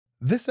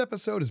This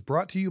episode is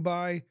brought to you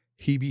by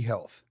Hebe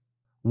Health.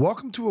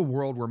 Welcome to a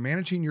world where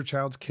managing your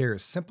child's care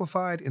is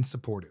simplified and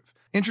supportive.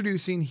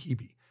 Introducing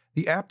Hebe,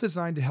 the app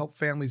designed to help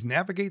families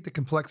navigate the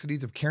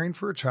complexities of caring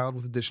for a child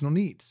with additional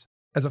needs.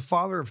 As a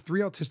father of 3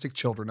 autistic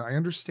children, I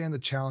understand the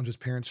challenges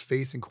parents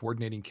face in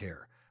coordinating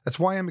care. That's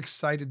why I'm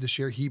excited to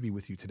share Hebe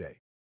with you today.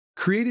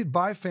 Created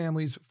by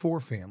families for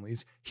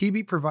families,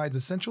 Hebe provides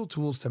essential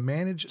tools to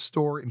manage,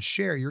 store, and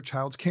share your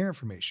child's care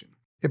information.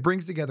 It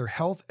brings together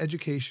health,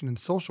 education, and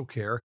social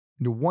care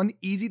into one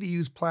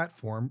easy-to-use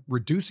platform,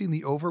 reducing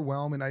the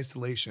overwhelm and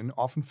isolation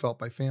often felt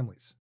by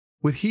families.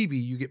 With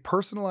Hebe, you get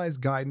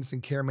personalized guidance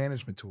and care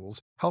management tools,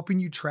 helping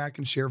you track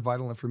and share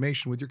vital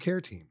information with your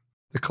care team.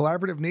 The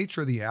collaborative nature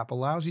of the app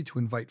allows you to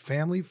invite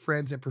family,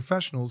 friends, and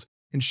professionals,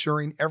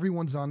 ensuring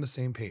everyone's on the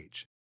same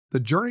page. The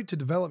journey to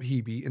develop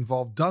Hebe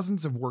involved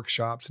dozens of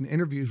workshops and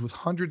interviews with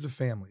hundreds of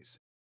families.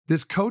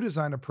 This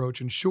co-design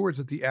approach ensures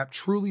that the app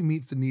truly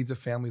meets the needs of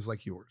families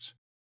like yours.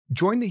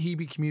 Join the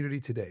Hebe community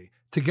today.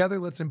 Together,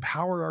 let's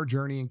empower our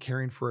journey in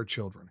caring for our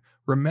children.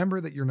 Remember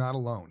that you're not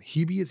alone.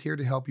 Hebe is here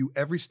to help you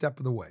every step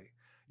of the way.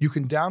 You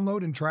can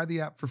download and try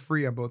the app for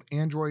free on both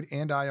Android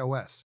and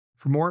iOS.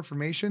 For more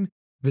information,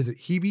 visit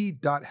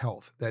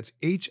hebe.health. That's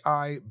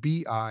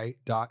HIBI.health.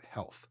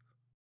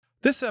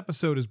 This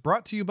episode is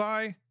brought to you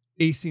by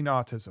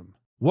Autism.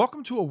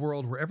 Welcome to a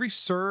world where every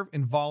serve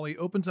and volley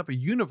opens up a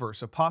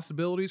universe of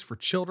possibilities for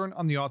children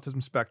on the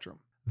autism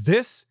spectrum.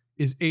 This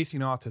is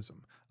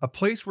Autism, a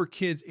place where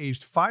kids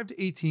aged 5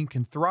 to 18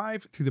 can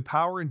thrive through the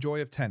power and joy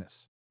of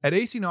tennis. At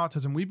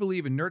Autism, we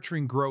believe in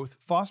nurturing growth,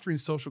 fostering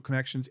social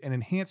connections, and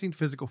enhancing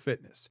physical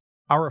fitness.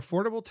 Our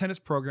affordable tennis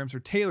programs are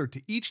tailored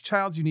to each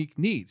child's unique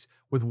needs,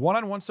 with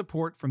one-on-one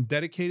support from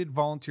dedicated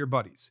volunteer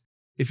buddies.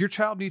 If your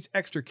child needs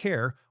extra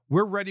care,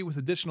 we're ready with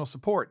additional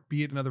support,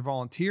 be it another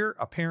volunteer,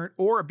 a parent,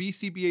 or a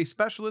BCBA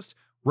specialist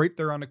right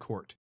there on the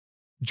court.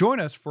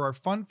 Join us for our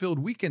fun-filled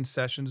weekend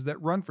sessions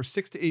that run for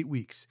 6 to 8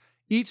 weeks.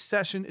 Each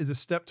session is a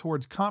step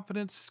towards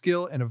confidence,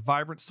 skill, and a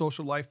vibrant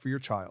social life for your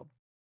child.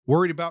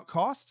 Worried about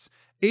costs?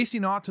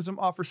 Autism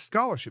offers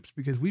scholarships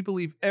because we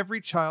believe every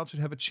child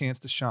should have a chance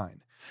to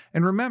shine.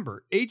 And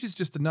remember, age is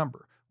just a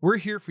number. We're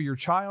here for your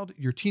child,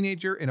 your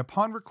teenager, and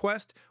upon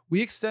request,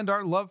 we extend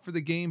our love for the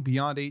game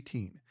beyond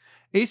 18.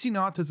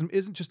 Autism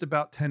isn't just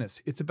about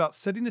tennis, it's about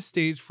setting the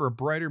stage for a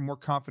brighter, more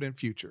confident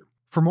future.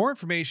 For more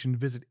information,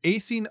 visit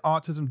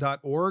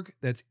acingautism.org.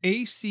 That's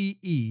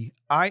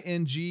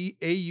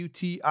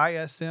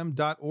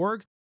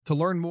ACEINGAUTISM.org to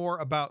learn more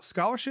about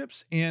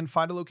scholarships and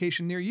find a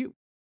location near you.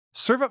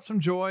 Serve up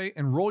some joy,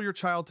 enroll your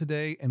child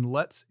today, and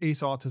let's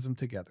ace autism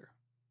together.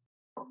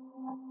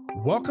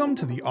 Welcome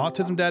to the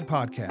Autism Dad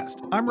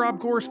Podcast. I'm Rob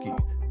Gorski.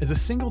 As a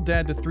single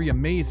dad to 3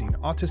 amazing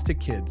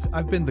autistic kids,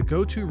 I've been the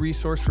go-to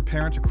resource for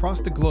parents across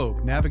the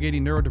globe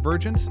navigating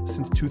neurodivergence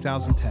since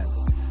 2010.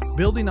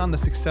 Building on the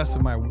success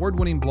of my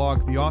award-winning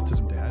blog, The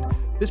Autism Dad,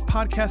 this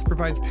podcast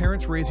provides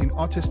parents raising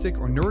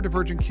autistic or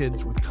neurodivergent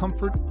kids with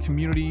comfort,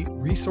 community,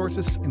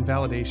 resources, and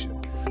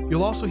validation.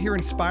 You'll also hear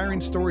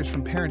inspiring stories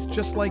from parents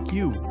just like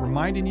you,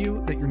 reminding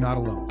you that you're not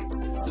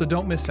alone. So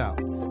don't miss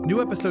out.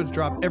 New episodes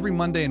drop every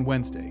Monday and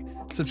Wednesday.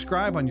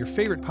 Subscribe on your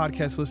favorite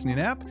podcast listening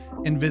app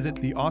and visit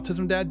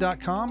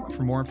theautismdad.com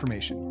for more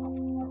information.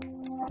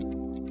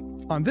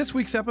 On this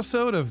week's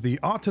episode of the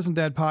Autism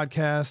Dad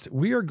Podcast,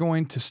 we are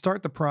going to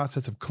start the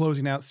process of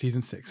closing out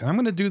season 6. And I'm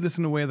going to do this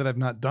in a way that I've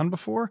not done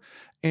before.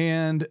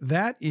 And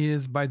that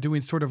is by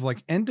doing sort of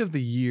like end of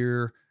the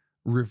year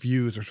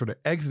reviews or sort of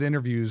exit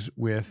interviews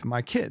with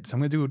my kids. I'm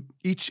going to do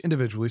each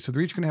individually. So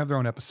they're each going to have their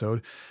own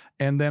episode.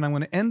 And then I'm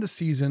going to end the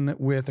season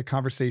with a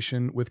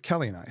conversation with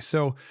Kelly and I.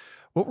 So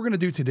what we're going to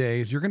do today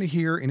is you're going to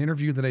hear an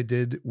interview that I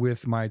did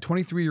with my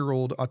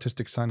 23-year-old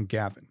autistic son,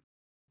 Gavin.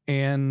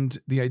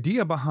 And the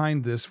idea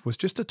behind this was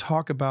just to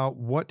talk about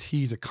what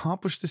he's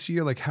accomplished this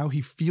year, like how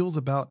he feels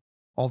about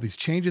all these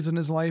changes in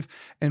his life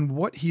and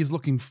what he is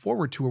looking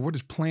forward to or what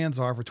his plans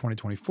are for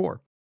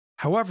 2024.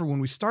 However, when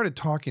we started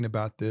talking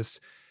about this,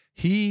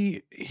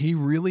 he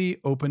really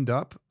opened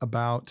up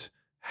about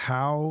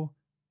how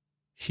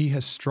he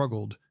has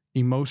struggled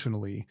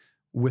emotionally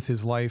with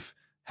his life,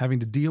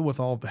 having to deal with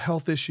all of the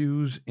health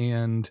issues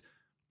and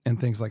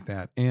things like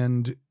that.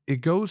 And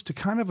it goes to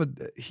kind of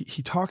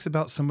he talks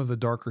about some of the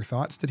darker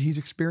thoughts that he's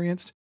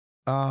experienced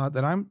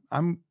that I'm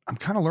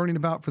kind of learning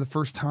about for the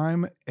first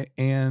time.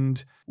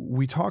 And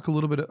we talk a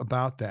little bit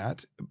about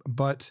that,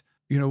 but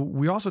you know,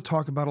 we also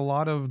talk about a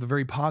lot of the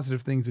very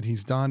positive things that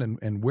he's done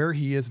and where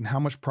he is and how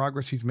much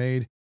progress he's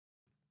made.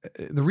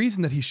 The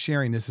reason that he's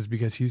sharing this is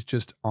because he's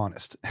just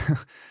honest.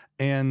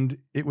 And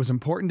it was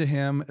important to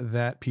him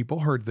that people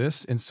heard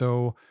this. And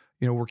so,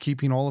 you know, we're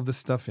keeping all of this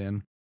stuff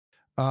in.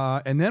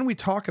 And then we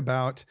talk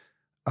about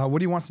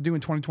what he wants to do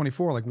in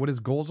 2024, like what his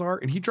goals are.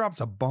 And he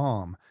drops a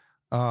bomb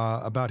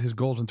about his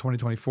goals in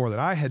 2024 that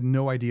I had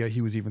no idea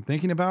he was even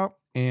thinking about.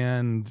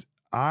 And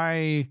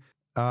I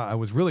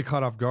was really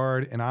caught off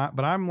guard.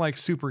 But I'm like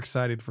super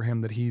excited for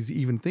him that he's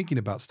even thinking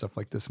about stuff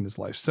like this in his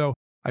life. So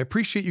I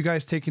appreciate you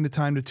guys taking the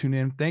time to tune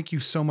in. Thank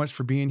you so much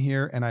for being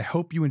here. And I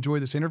hope you enjoy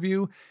this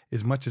interview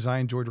as much as I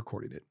enjoyed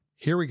recording it.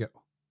 Here we go.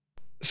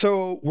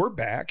 So we're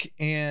back,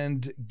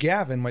 and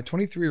Gavin, my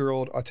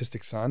 23-year-old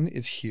autistic son,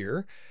 is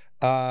here.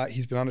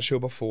 He's been on the show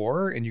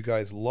before, and you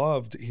guys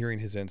loved hearing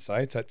his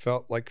insights. That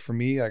felt like, for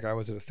me, like I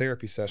was at a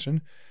therapy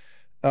session,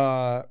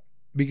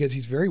 because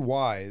he's very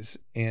wise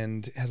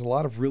and has a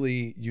lot of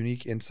really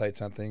unique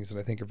insights on things that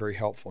I think are very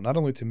helpful, not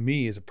only to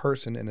me as a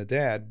person and a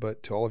dad,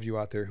 but to all of you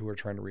out there who are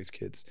trying to raise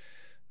kids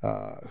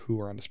who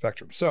are on the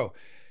spectrum. So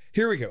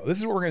here we go. This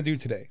is what we're going to do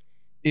today.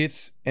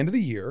 It's end of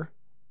the year,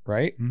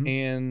 right? Mm-hmm.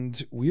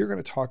 And we are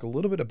going to talk a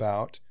little bit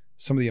about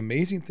some of the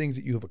amazing things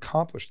that you have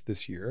accomplished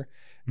this year.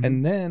 Mm-hmm.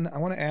 And then I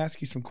want to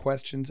ask you some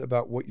questions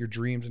about what your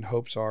dreams and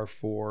hopes are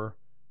for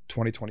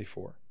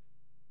 2024.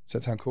 Does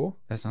that sound cool?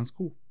 That sounds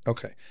cool.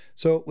 Okay.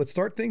 So let's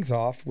start things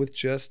off with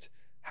just,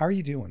 how are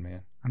you doing,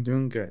 man? I'm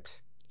doing good.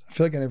 I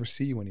feel like I never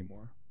see you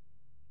anymore.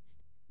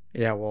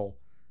 Yeah, well,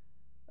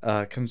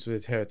 it comes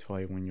with the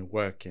territory when you're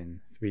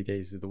working 3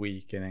 days of the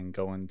week and then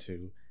going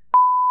to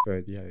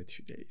for the other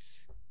 2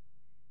 days.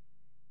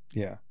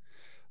 Yeah.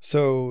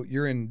 So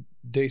you're in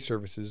day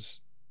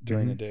services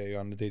during Mm-hmm. the day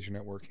on the days you're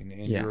not working,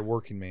 and Yeah. you're a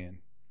working man.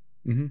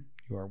 Mm-hmm.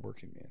 You are a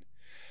working man.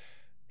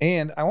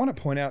 And I want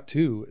to point out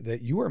too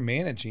that you are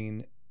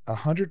managing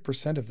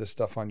 100% of this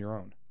stuff on your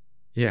own.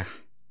 Yeah.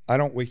 I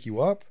don't wake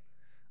you up.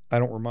 I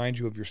don't remind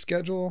you of your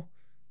schedule.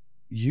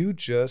 You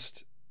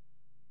just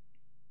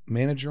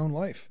manage your own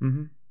life.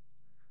 Mm-hmm.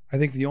 I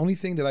think the only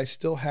thing that I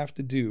still have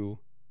to do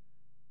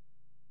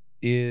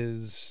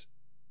is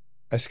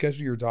I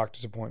schedule your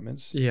doctor's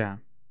appointments. Yeah.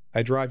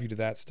 I drive you to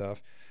that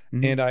stuff.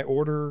 Mm-hmm. And I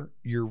order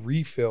your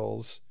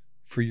refills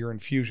for your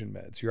infusion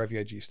meds, your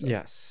IVIG stuff.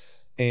 Yes.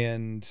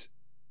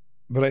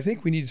 But I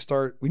think we need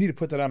to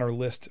put that on our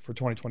list for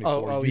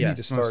 2024. Oh, you yes, need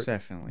to start, most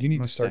definitely. You need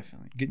most to start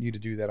definitely. getting you to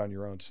do that on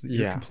your own, so that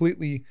you're Yeah.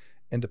 completely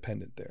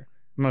independent there.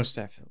 Most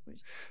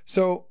definitely.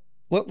 So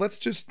let's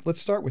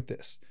start with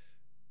this.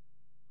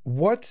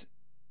 What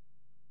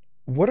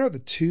are the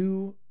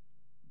two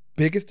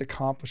biggest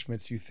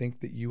accomplishments you think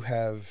that you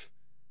have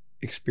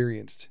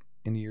experienced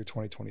in the year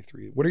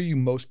 2023? What are you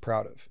most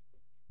proud of?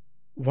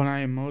 What I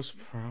am most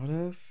proud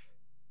of,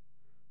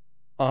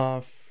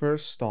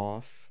 first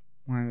off,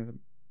 one of the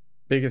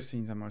biggest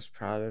things I'm most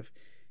proud of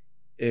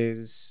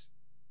is,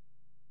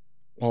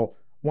 well,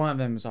 one of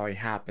them has already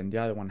happened. The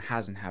other one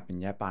hasn't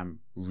happened yet, but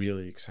I'm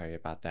really excited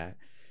about that.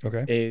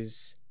 Okay.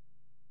 Is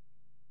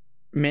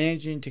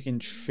managing to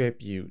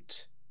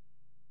contribute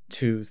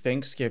to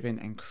Thanksgiving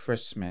and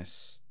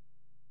Christmas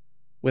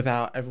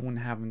without everyone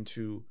having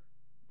to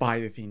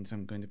buy the things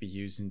I'm going to be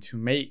using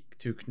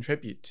to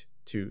contribute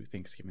to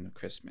Thanksgiving or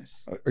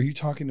Christmas. Are you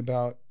talking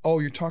about? Oh,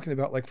 you're talking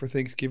about like for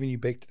Thanksgiving you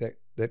baked that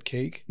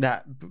cake,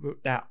 That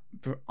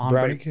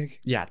brownie cake.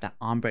 Yeah, that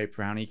ombre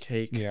brownie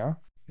cake. Yeah.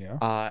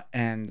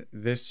 And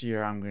this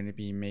year I'm going to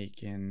be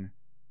making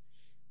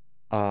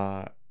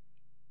I'm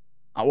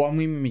going to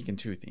be making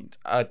two things.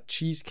 A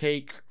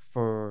cheesecake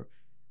for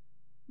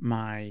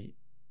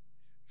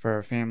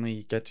a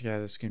family get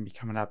together that's going to be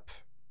coming up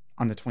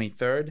on the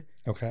 23rd.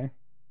 Okay.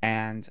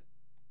 And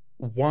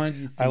one of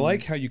these things, I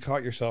like how you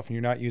caught yourself and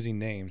you're not using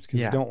names, because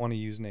you don't want to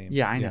use names.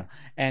 Yeah, I know.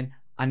 And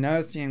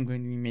another thing I'm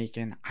going to be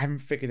making, I haven't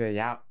figured it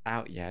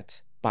out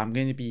yet, but I'm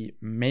going to be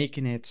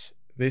making it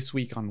this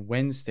week on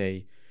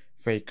Wednesday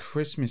for a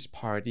Christmas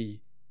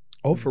party.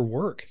 Oh, for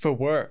work. For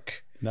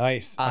work.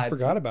 Nice. I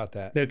forgot about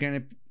that.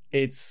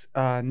 It's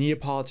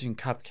Neapolitan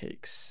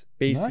cupcakes.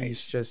 Basically, Nice.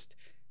 It's just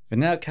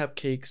vanilla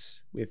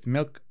cupcakes with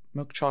milk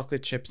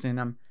chocolate chips in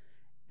them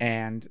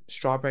and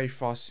strawberry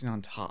frosting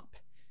on top.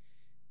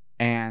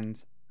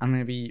 And I'm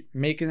going to be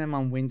making them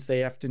on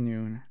Wednesday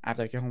afternoon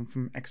after I get home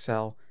from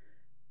Excel.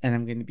 And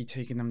I'm going to be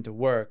taking them to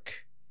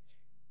work.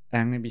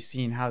 And I'm going to be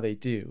seeing how they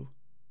do.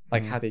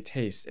 Like how they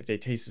taste. If they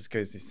taste as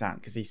good as they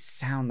sound. Because they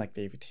sound like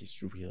they would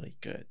taste really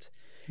good.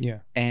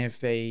 Yeah. And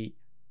if they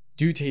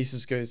do taste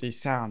as good as they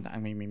sound,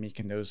 I'm going to be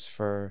making those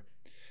for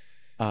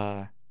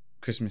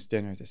Christmas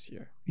dinner this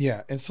year.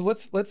 Yeah. And so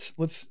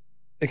let's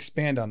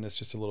expand on this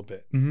just a little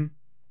bit. Mm-hmm.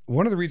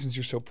 One of the reasons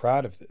you're so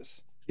proud of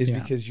this is Yeah.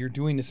 because you're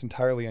doing this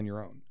entirely on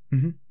your own.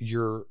 Mm-hmm.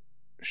 You're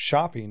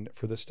shopping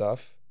for the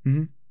stuff.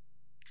 Mm-hmm.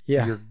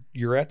 Yeah.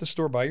 You're at the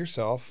store by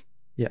yourself.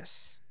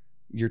 Yes.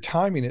 You're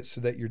timing it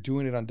so that you're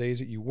doing it on days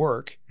that you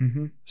work,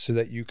 Mm-hmm. so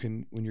that you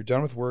can, when you're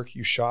done with work,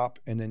 you shop,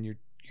 and then you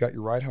got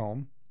your ride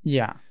home.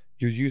 Yeah.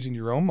 You're using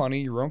your own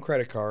money, your own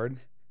credit card,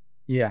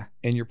 Yeah.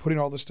 and you're putting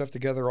all this stuff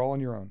together all on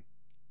your own.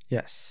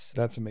 Yes.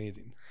 That's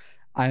amazing.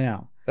 I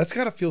know. That's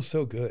got to feel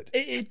so good.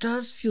 It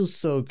does feel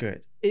so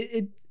good.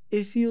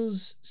 It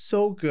feels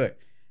so good.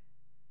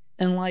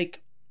 And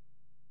like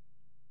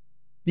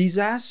these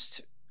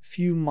last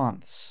few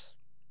months,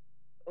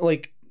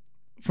 like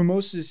for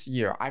most of this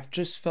year, I've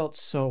just felt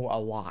so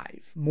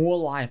alive, more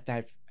alive than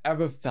I've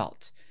ever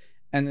felt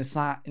in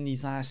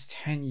these last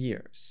 10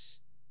 years.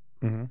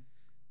 Mm-hmm.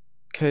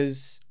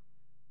 Because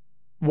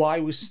while I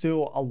was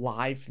still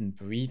alive and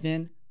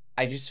breathing,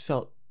 I just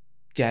felt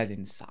dead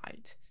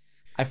inside.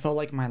 I felt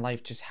like my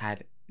life just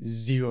had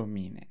zero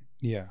meaning.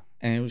 Yeah.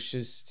 And it was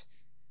just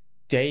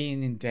day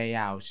in and day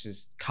out, it's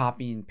just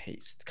copy and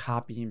paste,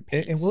 copy and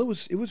paste. And well,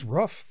 it was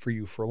rough for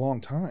you for a long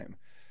time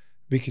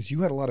because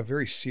you had a lot of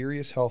very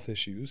serious health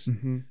issues,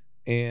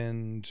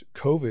 and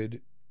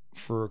COVID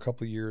for a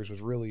couple of years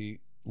was really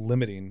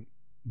limiting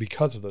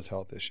because of those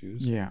health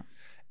issues. Yeah.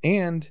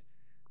 And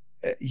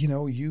you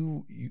know,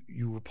 you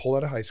were pulled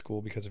out of high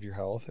school because of your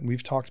health, and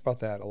we've talked about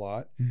that a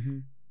lot.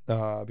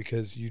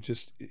 Because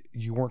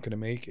you weren't going to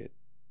make it.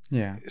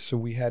 Yeah. So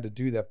we had to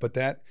do that, but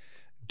that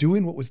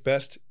doing what was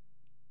best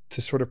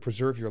to sort of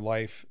preserve your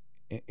life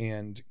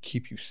and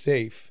keep you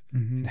safe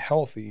and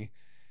healthy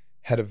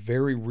had a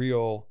very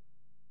real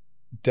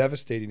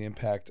devastating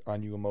impact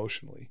on you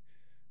emotionally.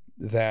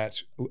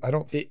 That I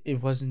don't.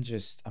 It wasn't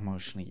just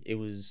emotionally. It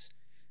was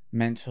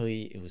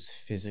mentally. It was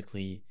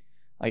physically.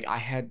 Like I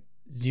had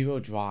zero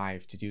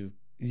drive to do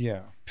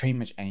pretty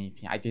much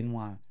anything. I didn't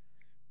want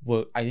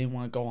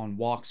to go on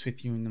walks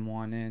with you in the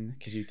morning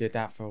because you did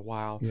that for a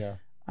while. Yeah.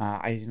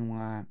 I didn't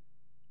want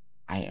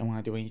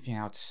to do anything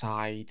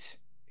outside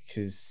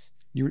because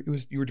you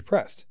were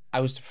depressed. I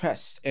was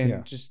depressed,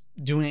 and just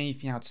doing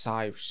anything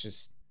outside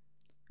was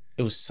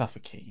it was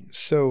suffocating.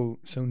 So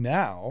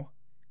now,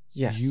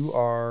 yes, you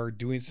are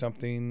doing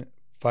something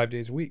 5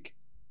 days a week.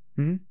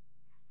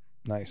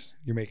 Nice.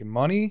 You're making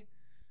money.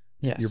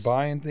 Yes. You're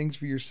buying things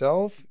for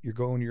yourself. You're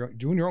doing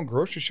your own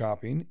grocery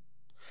shopping.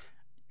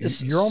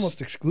 You're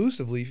almost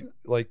exclusively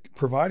like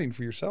providing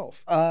for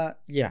yourself.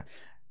 Yeah.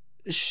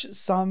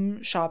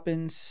 Some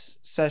shopping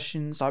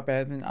sessions are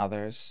better than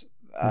others.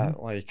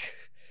 Like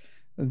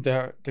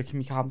there can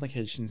be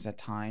complications at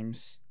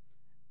times,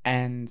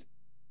 and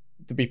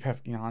to be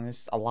perfectly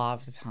honest, a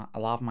lot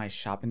of my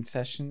shopping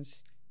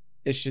sessions,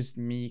 it's just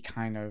me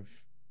kind of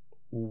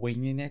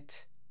winging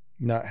it.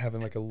 Not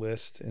having like a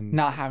list and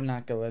not having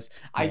like a list.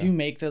 Yeah. I do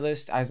make the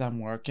list as I'm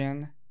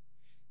working.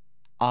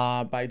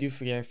 But I do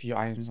forget a few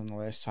items on the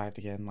list, so I have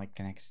to get them like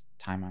the next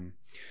time I'm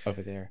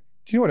over there.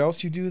 Do you know what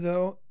else you do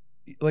though?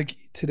 Like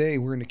today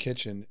we're in the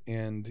kitchen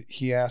and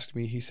he asked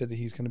me, he said that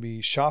he's going to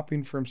be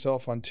shopping for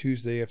himself on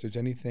Tuesday if there's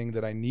anything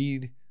that I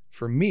need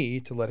for me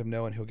to let him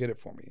know, and he'll get it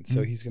for me. And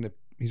so he's going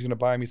to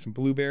buy me some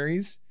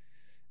blueberries,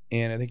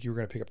 and I think you were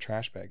going to pick up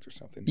trash bags or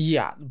something.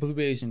 Yeah,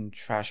 blueberries and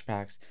trash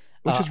bags.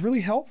 Which is really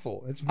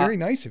helpful. It's very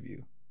nice of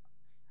you.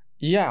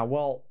 Yeah,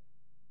 well,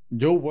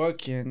 you're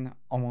working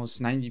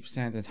almost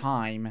 90% of the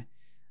time,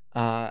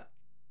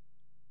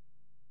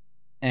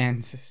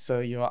 and so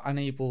you're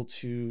unable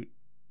to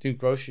do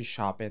grocery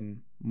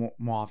shopping more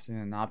often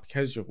than not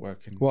because you're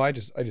working. Well, I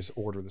just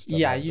order the stuff.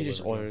 Yeah, you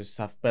just order the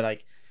stuff, but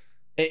like,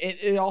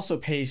 it also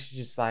pays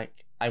just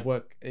like I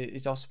work.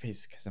 It also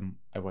pays because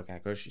I work at a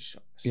grocery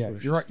store. Yeah,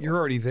 you're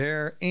already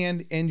there,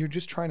 and you're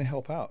just trying to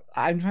help out.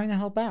 I'm trying to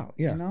help out.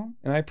 Yeah, you know,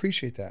 and I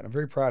appreciate that. I'm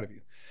very proud of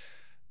you.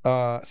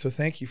 So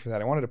thank you for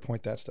that. I wanted to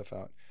point that stuff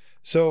out.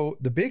 So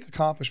the big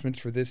accomplishments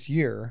for this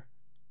year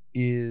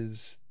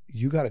is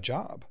you got a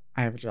job.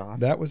 I have a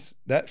job.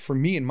 That for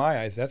me in my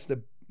eyes, that's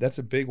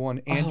a big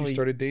one. And you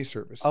started day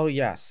service. Oh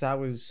yes, that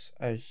was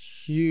a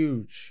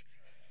huge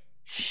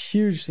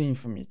thing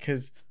for me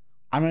because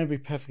I'm gonna be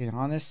perfectly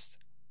honest.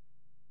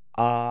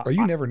 Are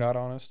you never not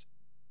honest?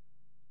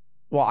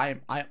 Well, I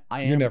am.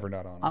 You're never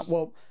not honest.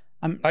 Well,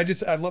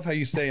 I love how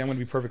you say I'm going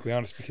to be perfectly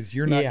honest because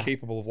you're not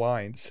capable of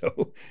lying.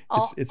 So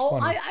it's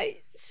funny. I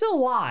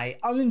still lie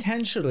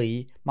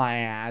unintentionally, my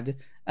ad,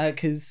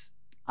 because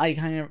I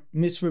kind of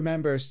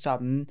misremember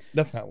something.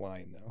 That's not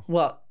lying though.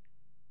 Well,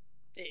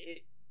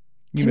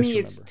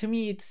 to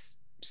me it's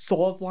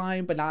sort of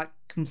lying, but not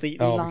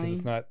completely lying. Because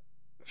it's not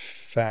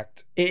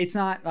fact. It's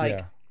not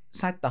like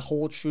it's not the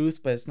whole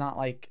truth, but it's not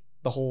like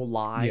the whole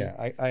lie.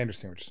 Yeah, I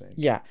understand what you're saying.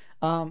 Yeah.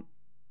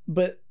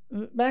 But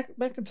back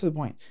to the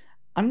point.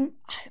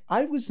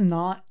 I was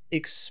not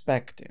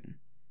expecting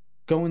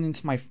going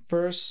into my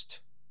first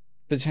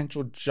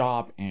potential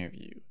job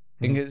interview.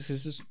 Because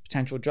this is a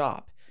potential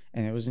job,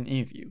 and it was an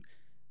interview.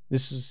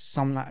 This is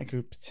something that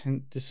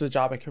this is a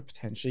job I could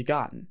potentially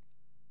gotten.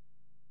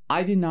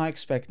 I did not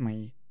expect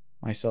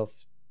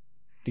myself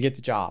to get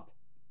the job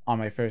on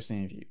my first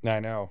interview. I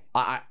know.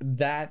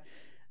 That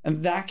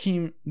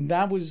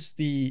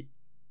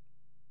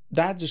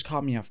just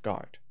caught me off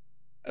guard.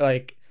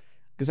 Like,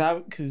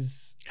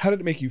 because how did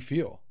it make you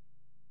feel?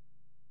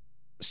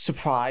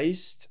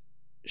 Surprised,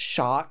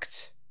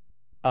 shocked,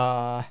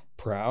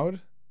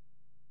 proud.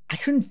 I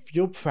couldn't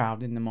feel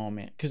proud in the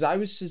moment because I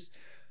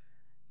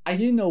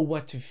didn't know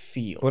what to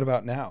feel. What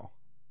about now?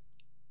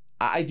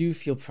 I do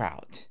feel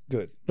proud.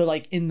 Good. But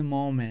like in the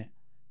moment,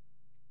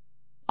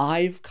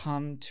 I've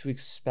come to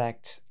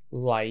expect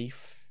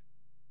life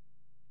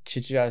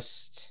to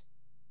just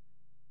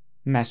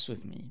mess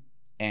with me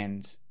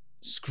and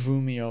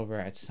screw me over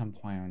at some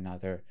point or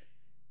another,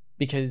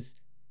 because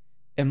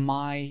in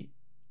my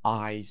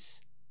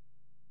eyes,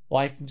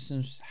 life's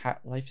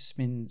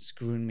been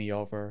screwing me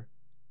over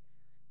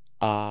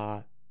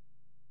all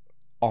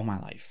my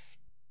life,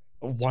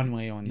 one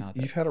way or another.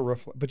 You've had a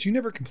rough life, but you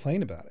never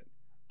complain about it.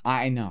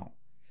 I know.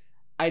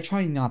 I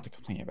try not to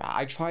complain about it.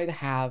 I try to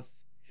have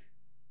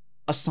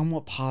a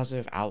somewhat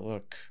positive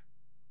outlook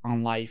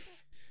on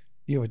life.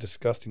 You have a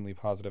disgustingly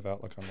positive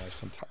outlook on life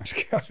sometimes,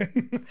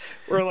 Gavin.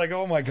 We're like,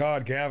 oh my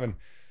God, Gavin.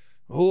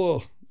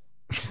 Oh,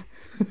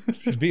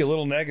 just be a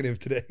little negative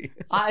today.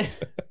 Well,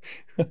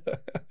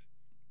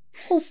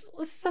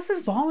 there's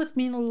nothing wrong with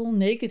being a little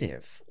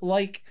negative.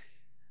 Like,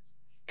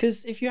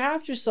 because if you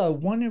have just a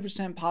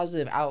 100%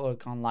 positive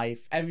outlook on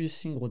life every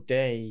single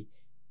day,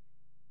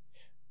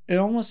 it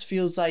almost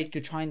feels like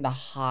you're trying to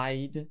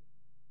hide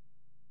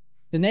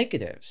the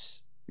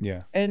negatives.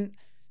 Yeah. And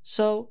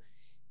so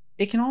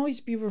it can always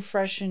be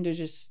refreshing to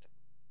just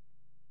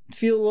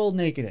feel a little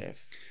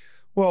negative.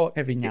 Well,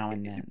 every now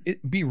and then.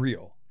 Be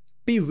real.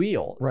 Be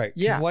real. Right.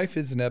 Yeah. Because life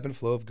is an ebb and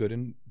flow of good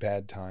and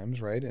bad times,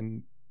 right?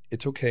 And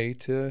it's okay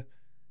to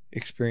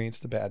experience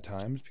the bad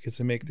times because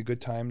they make the good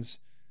times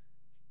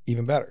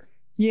even better.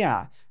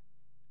 Yeah.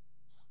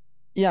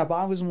 Yeah, but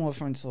I was more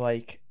referring to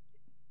like,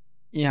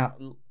 yeah,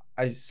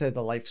 I said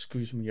the life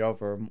screws me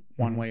over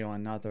one way or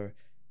another.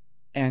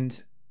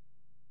 And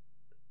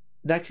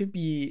that could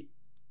be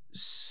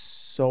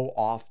so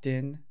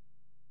often,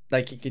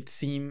 like it could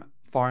seem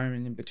far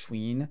in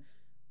between,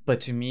 but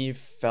to me it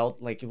felt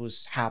like it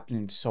was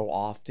happening so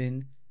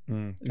often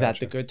that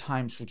the good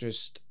times were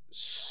just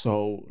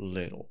so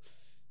little.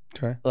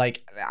 Okay.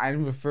 Like I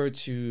refer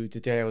to the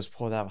day I was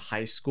pulled out of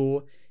high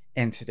school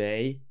and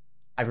today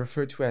I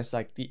refer to as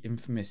like the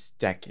infamous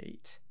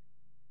decade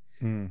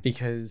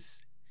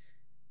because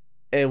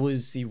it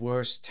was the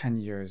worst 10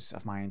 years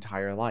of my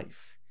entire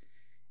life.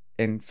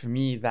 And for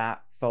me,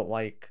 that felt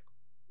like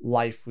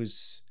life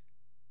was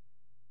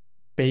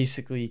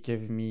basically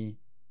giving me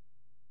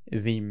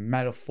the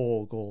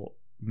metaphorical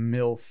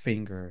middle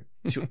finger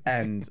to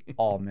end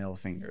all middle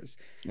fingers.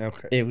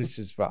 Okay. It was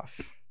just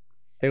rough.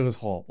 It was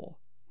horrible.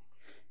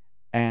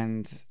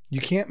 And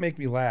you can't make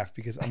me laugh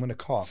because I'm going to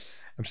cough.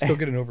 I'm still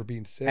getting over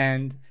being sick.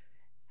 And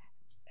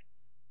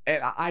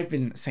I've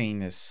been saying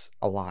this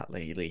a lot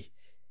lately.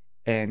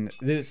 And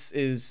this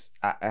is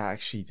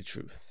actually the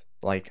truth.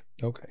 Like,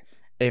 okay,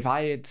 if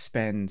I had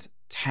spent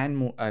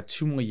 2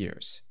 more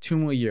years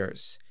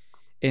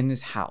in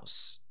this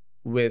house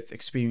with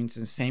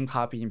experiencing the same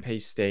copy and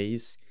paste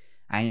days,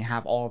 and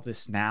have all of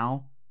this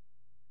now,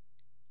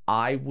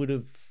 I would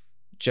have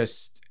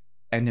just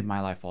ended my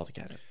life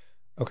altogether.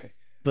 Okay,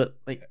 but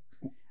like,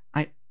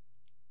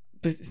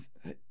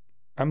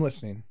 I'm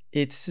listening.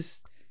 It's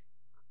just,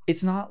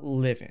 it's not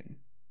living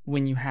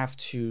when you have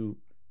to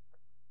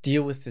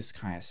deal with this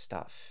kind of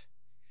stuff.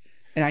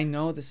 And I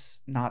know this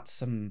is not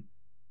some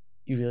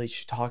you really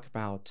should talk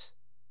about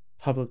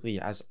publicly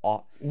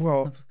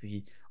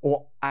publicly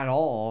or at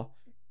all,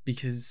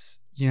 because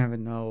you never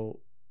know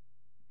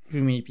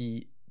who may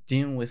be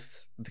dealing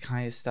with the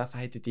kind of stuff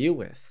I had to deal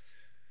with.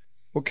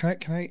 Well, can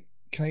I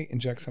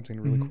inject something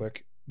really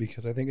quick,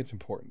 because I think it's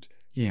important.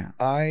 Yeah.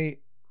 I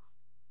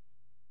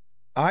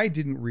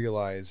didn't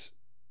realize,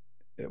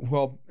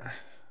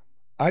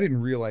 I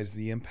didn't realize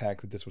the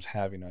impact that this was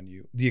having on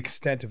you, the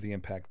extent of the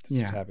impact that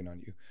this was having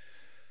on you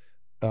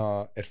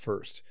at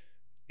first.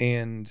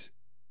 And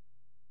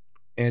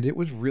it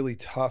was really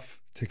tough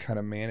to kind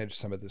of manage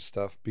some of this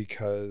stuff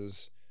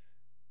because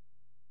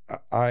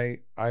I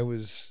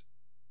was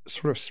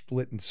sort of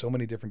split in so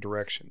many different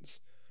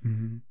directions.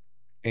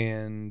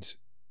 And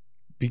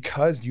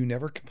because you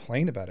never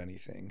complain about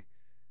anything,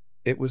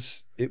 it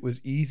was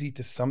easy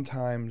to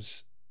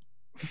sometimes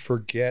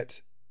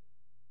forget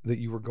that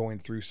you were going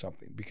through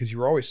something because you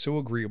were always so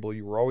agreeable.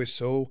 You were always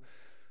so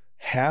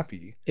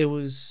happy. It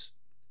was,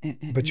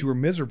 but you were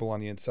miserable on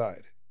the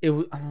inside. A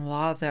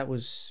lot of that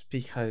was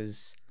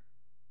because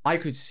I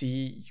could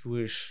see you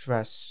were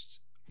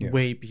stressed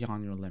way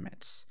beyond your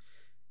limits.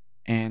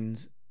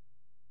 And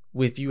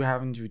with you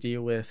having to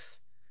deal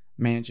with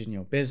managing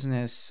your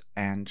business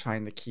and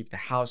trying to keep the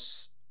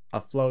house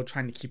afloat,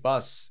 trying to keep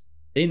us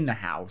in the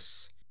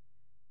house,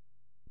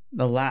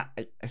 and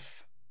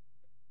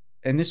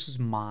this is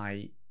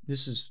my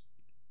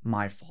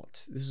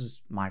fault. This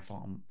is my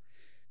fault.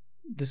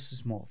 This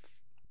is more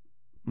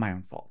my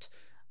own fault.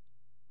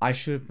 I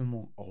should have been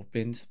more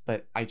open,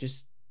 but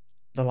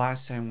the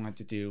last thing I wanted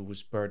to do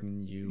was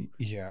burden you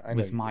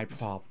with my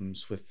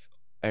problems, with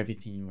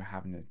everything you were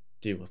having to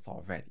deal with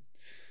already.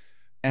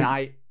 And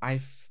I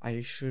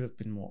should have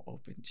been more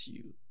open to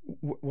you.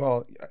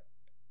 Well,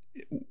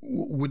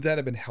 would that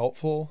have been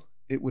helpful?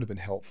 It would have been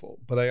helpful,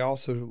 but I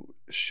also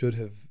should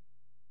have,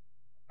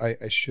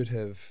 I should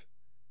have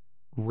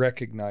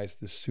recognized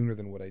this sooner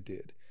than what I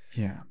did.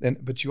 Yeah.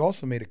 But you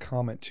also made a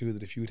comment too,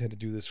 that if you had to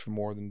do this for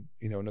more than,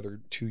 another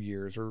 2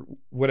 years or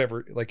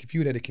whatever, like if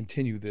you had to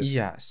continue this,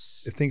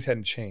 yes, if things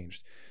hadn't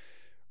changed,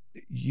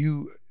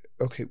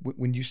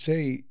 when you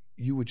say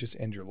you would just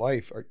end your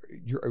life, are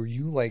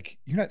you like,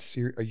 you're not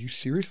serious? Are you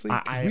seriously?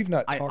 Because we've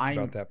not talked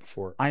about that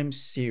before. I'm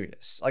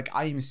serious. Like,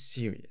 I am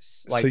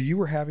serious. Like, so you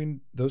were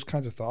having those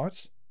kinds of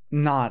thoughts?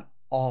 Not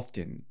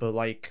often, but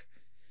like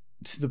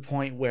to the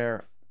point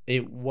where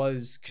it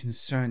was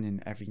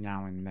concerning every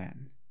now and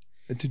then.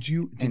 Did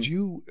you?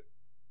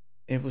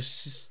 It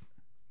was just.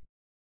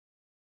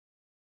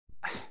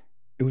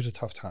 It was a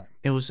tough time.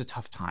 It was a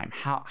tough time.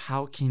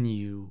 How can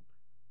you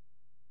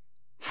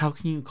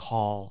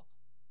call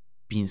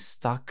being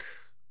stuck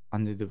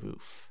under the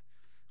roof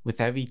with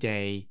every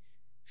day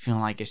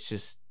feeling like it's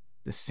just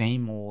the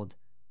same old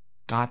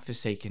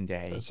godforsaken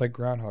day. It's like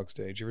Groundhog's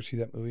Day. Did you ever see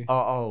that movie?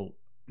 Oh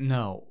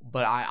no,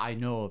 but I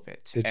know of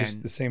it. It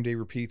just the same day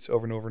repeats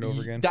over and over and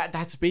over again.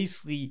 That's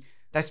basically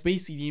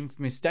the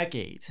infamous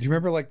decade. Do you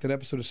remember like that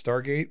episode of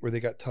Stargate where they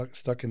got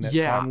stuck in that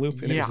time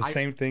loop and it was the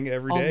same thing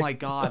every day? Oh my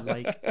god,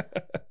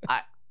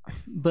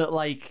 but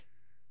like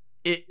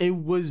it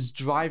was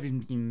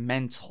driving me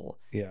mental.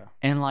 Yeah.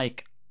 And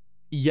like,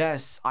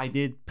 yes, I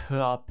did put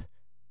up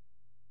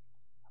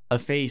a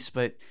face,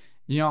 but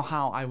you know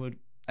how I would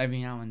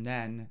every now and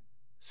then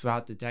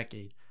throughout the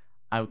decade,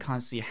 I would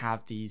constantly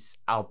have these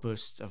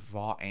outbursts of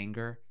raw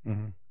anger.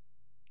 Mm-hmm.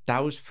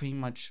 That was pretty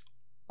much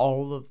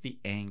all of the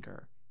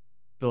anger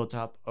built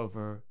up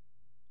over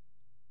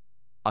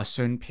a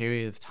certain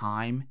period of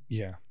time.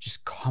 Yeah.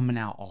 Just coming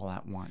out all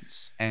at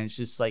once. And it's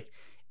just like,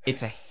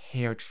 it's a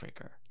hair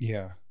trigger.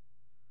 Yeah.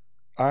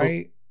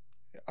 You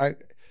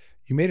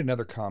made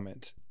another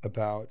comment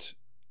about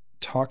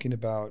talking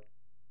about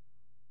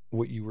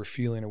what you were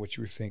feeling or what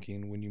you were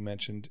thinking when you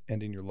mentioned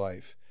ending your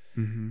life.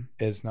 Mm-hmm.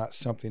 Is not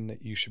something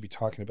that you should be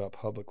talking about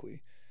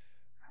publicly.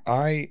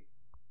 I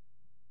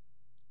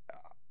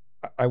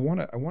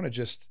want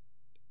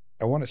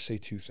to say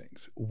two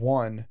things.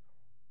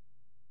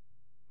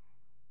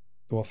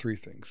 Three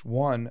things.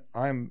 One,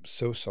 I'm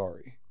so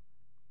sorry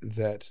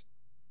that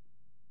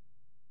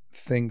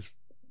things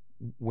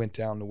went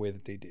down the way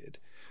that they did.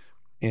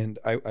 And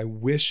I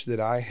wish that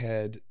I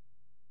had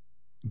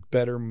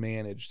better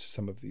managed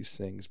some of these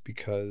things,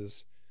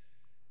 because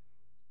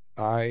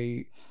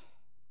I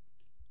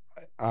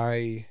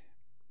can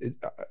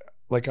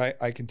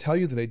tell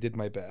you that I did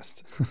my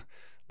best,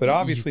 but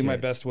obviously my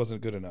best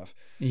wasn't good enough.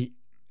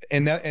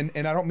 And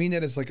I don't mean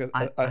that as like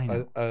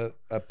a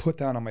put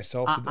down on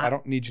myself. So I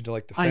don't need you to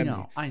like defend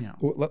me. I know.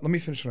 Well, let me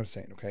finish what I'm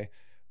saying. Okay.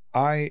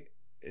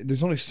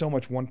 There's only so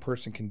much one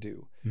person can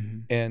do. Mm-hmm.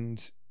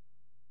 And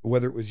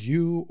whether it was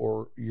you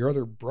or your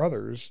other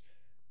brothers,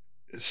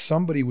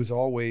 somebody was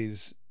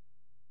always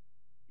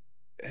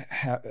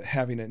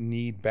having a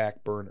need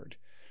backburnered.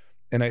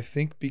 And I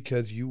think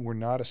because you were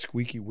not a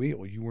squeaky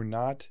wheel, you were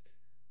not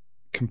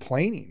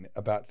complaining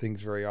about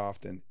things very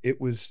often. It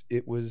was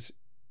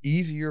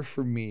easier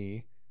for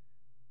me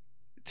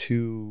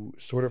to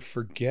sort of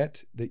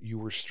forget that you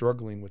were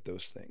struggling with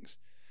those things,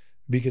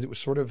 because it was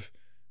sort of,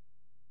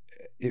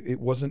 it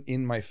wasn't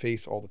in my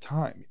face all the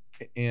time.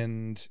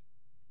 And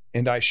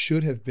I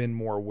should have been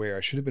more aware.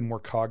 I should have been more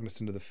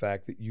cognizant of the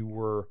fact that you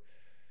were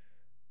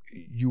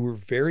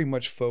very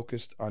much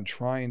focused on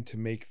trying to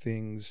make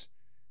things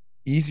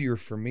easier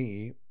for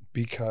me,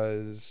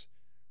 because,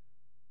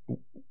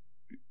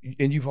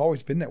 and you've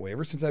always been that way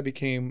ever since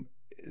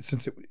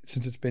since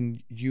it's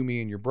been you, me,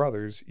 and your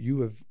brothers.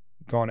 You have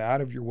gone out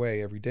of your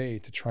way every day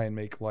to try and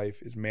make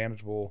life as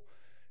manageable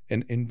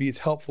and be as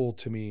helpful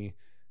to me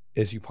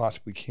as you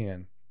possibly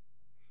can.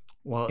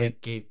 Well,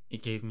 it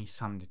gave me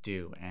something to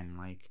do, and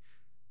like,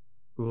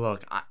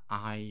 look,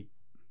 I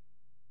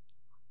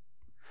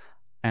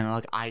didn't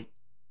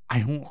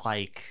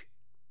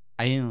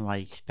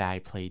like that I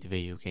played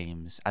video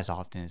games as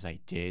often as I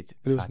did.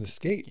 But it was an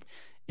escape.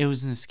 It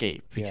was an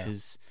escape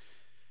because,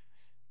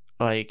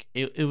 like,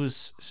 it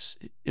was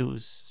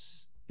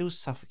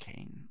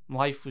suffocating.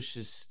 Life was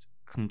just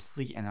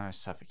complete and utter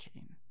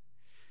suffocating.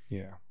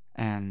 Yeah.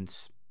 And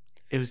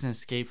it was an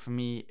escape for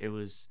me. It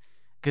was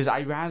because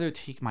I'd rather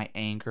take my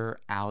anger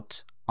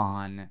out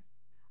on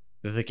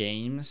the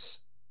games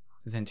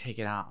than take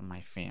it out on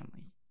my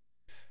family.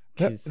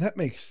 That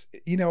makes,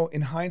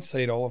 in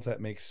hindsight, all of that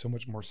makes so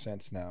much more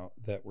sense now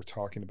that we're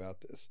talking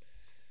about this.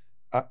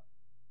 So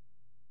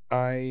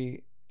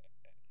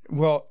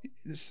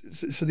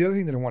the other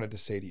thing that I wanted to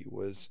say to you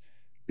was,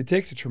 it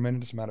takes a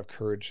tremendous amount of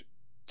courage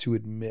to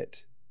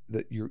admit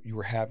that you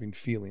were having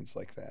feelings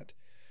like that.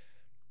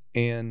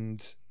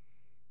 And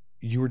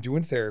you were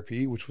doing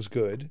therapy, which was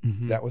good.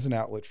 Mm-hmm. That was an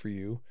outlet for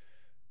you.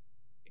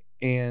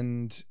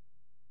 And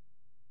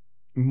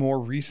more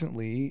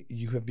recently,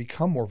 you have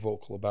become more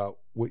vocal about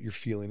what you're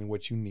feeling and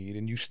what you need,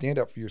 and you stand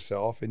up for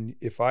yourself. And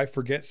if I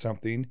forget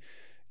something,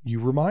 you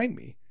remind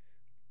me,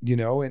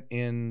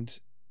 and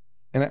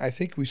I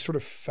think we sort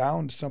of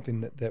found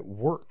something that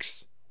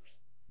works.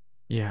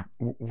 Yeah.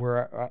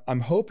 Where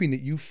I'm hoping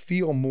that you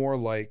feel more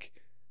like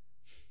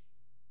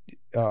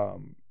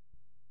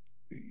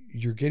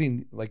you're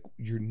getting like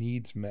your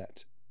needs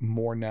met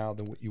more now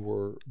than what you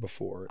were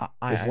before.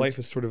 As life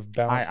is sort of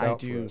balanced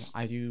out for us.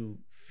 I do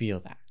feel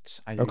that.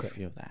 I do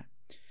feel that.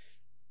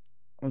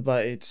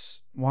 But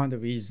it's one of the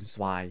reasons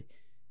why,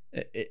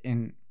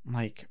 one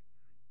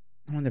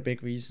of the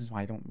big reasons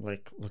why I don't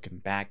like looking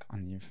back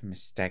on the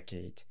infamous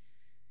decade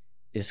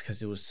is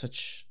because it was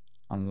such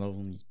a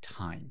lonely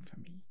time for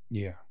me.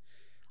 Yeah.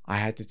 I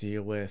had to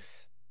deal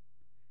with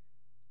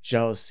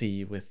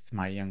jealousy with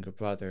my younger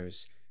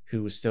brothers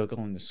who were still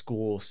going to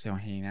school, still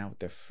hanging out with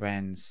their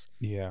friends.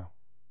 Yeah.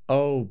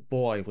 Oh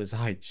boy, was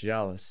I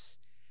jealous.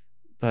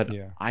 But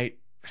yeah. I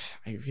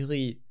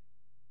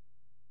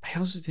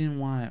also didn't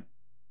want to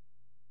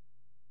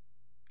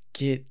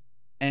get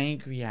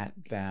angry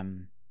at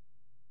them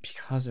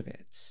because of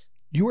it.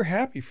 You were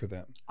happy for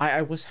them.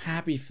 I was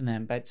happy for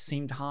them, but at the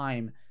same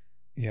time,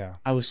 Yeah.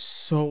 I was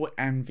so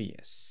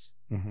envious.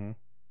 Mm-hmm.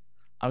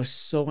 I was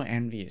so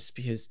envious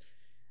because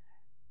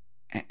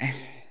I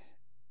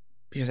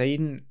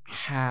didn't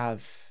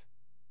have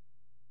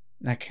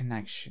that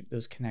connection,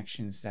 those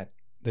connections that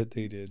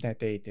they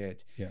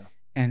did. Yeah.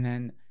 And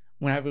then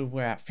whenever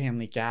we're at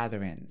family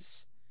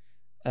gatherings,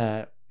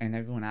 and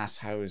everyone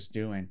asked how I was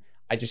doing,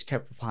 I just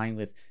kept replying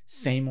with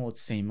same old,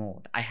 same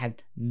old. I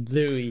had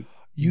literally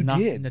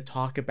nothing to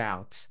talk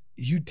about.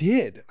 You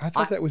did. I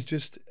thought that was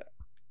just...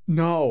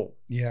 No.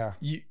 Yeah.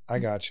 I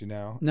got you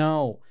now.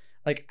 No.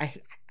 Like, I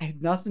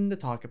had nothing to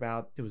talk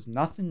about. There was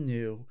nothing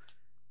new.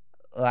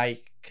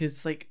 Like,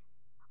 because, like,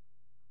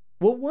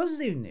 what was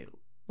there new?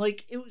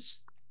 Like,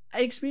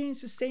 I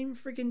experienced the same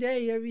freaking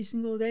day every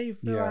single day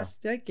for the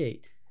last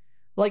decade.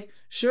 Like,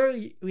 sure,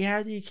 we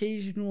had the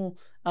occasional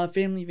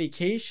family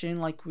vacation,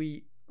 like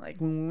when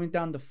we went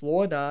down to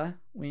Florida,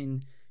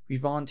 when we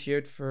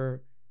volunteered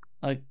for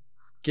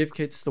Give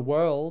Kids the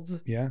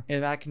World. Yeah.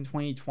 And back in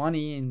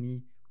 2020, and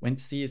we went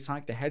to see a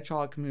Sonic the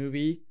Hedgehog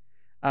movie.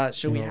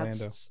 So we had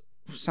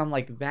some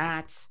like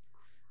that.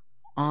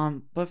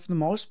 But for the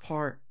most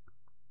part,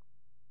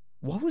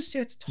 what was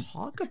there to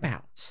talk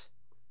about?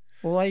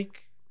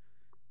 Like,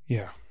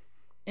 yeah,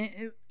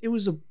 it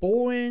was a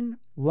boring,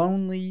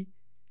 lonely,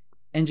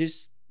 and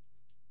just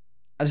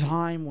a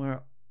time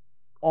where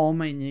all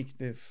my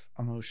negative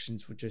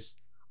emotions were just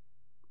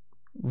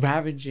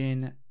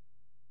ravaging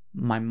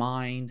my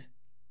mind,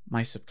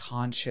 my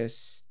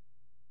subconscious,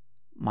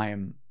 my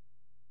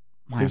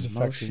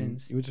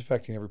emotions. It was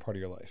affecting every part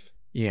of your life.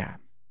 Yeah.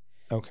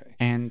 Okay.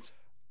 And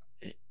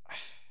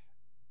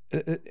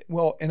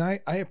well, and I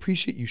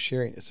appreciate you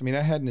sharing this. I mean,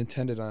 I hadn't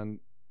intended on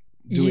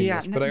doing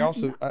this, but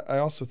I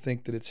also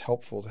think that it's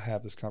helpful to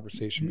have this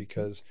conversation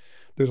because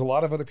there's a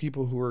lot of other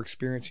people who are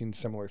experiencing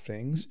similar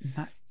things.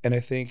 And I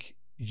think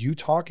you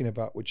talking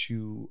about what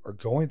you are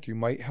going through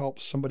might help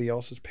somebody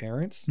else's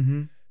parents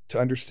to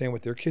understand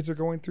what their kids are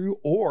going through,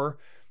 or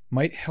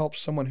might help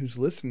someone who's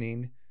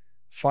listening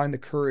find the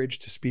courage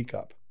to speak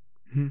up.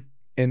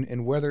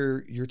 And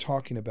whether you're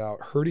talking about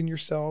hurting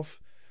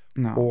yourself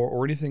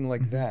or anything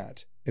like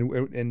that,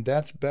 and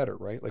that's better,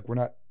 right? Like we're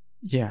not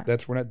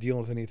dealing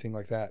with anything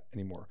like that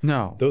anymore.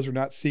 No. Those are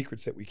not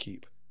secrets that we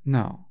keep.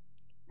 No.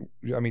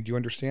 I mean, do you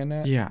understand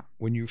that? Yeah.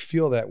 When you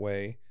feel that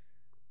way,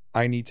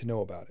 I need to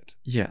know about it.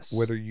 Yes.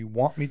 Whether you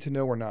want me to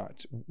know or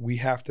not, we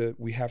have to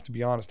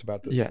be honest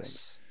about those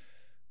things.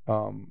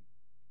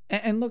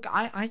 And look,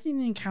 I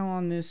didn't count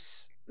on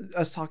us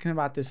talking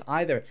about this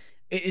either.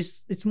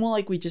 It's more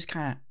like we just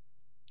kind of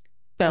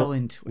fell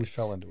into it. We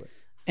fell into it.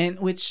 And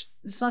which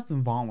there's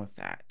nothing wrong with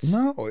that.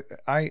 No,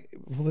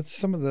 it's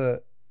some of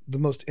the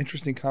most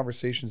interesting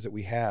conversations that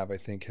we have, I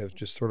think, have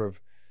just sort of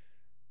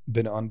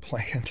been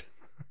unplanned.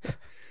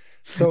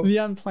 So the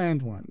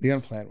unplanned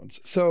ones.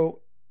 So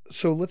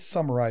let's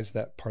summarize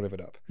that part of it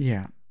up.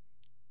 Yeah.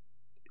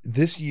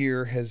 This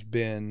year has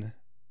been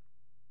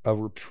a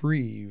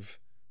reprieve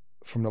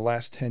from the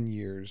last 10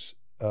 years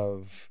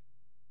of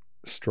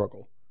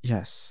struggle.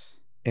 Yes.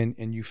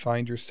 And you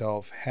find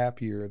yourself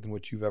happier than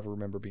what you've ever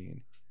remember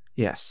being.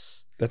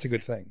 Yes. That's a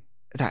good thing.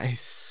 That is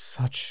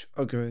such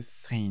a good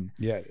thing.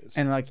 Yeah, it is.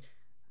 And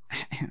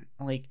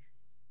like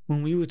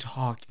when we were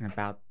talking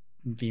about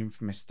the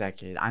infamous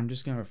decade, I'm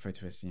just going to refer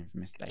to it as the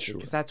infamous decade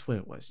because that's what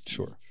it was.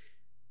 Sure.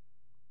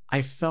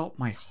 I felt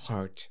my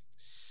heart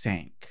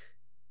sank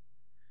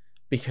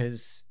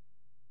because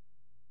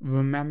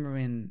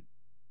remembering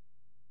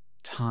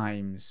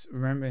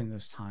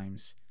those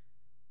times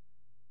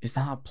is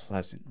not a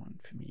pleasant one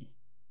for me.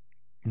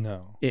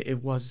 No.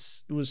 It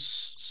was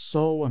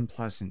so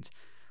unpleasant.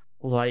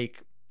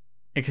 Like,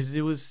 because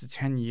it was the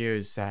 10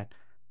 years that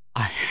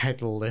I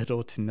had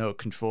little to no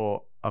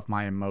control of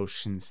my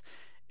emotions.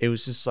 It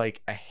was just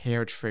like a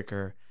hair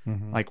trigger.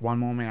 Like one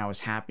moment I was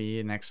happy,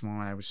 the next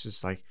moment I was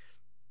just like,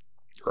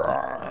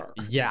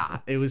 yeah,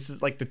 it was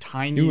just like the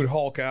tiniest. You would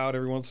Hulk out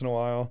every once in a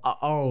while.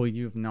 Oh,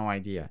 you have no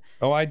idea.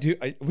 Oh, I do.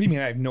 What do you mean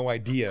I have no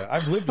idea?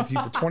 I've lived with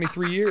you for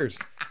 23 years.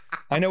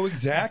 I know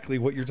exactly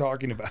what you're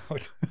talking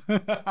about.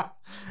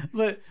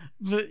 but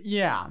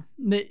yeah,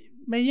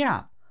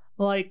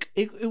 like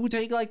it would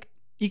take like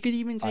you could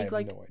even take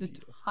like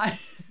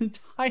the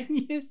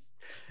tiniest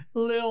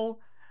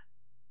little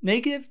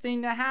negative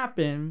thing to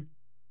happen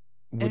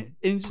and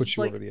just push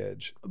you over the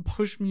edge.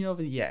 Push me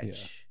over the edge. Yeah.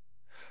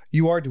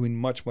 You are doing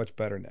much, much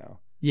better now.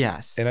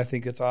 Yes. And I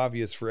think it's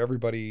obvious for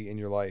everybody in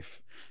your life.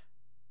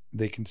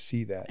 They can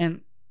see that.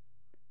 And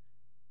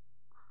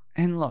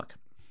look,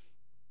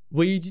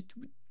 did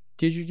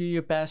you do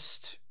your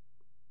best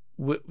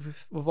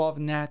with all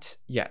of that?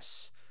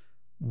 Yes.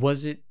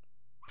 Was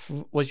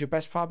your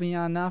best probably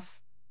not enough?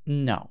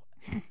 No.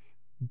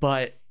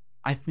 But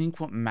I think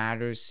what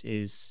matters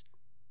is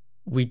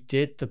we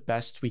did the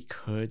best we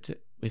could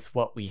with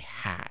what we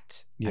had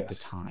at the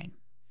time.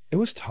 It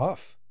was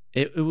tough.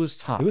 It was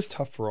tough. It was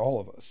tough for all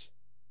of us.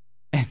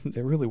 And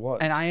it really was.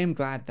 And I am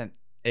glad that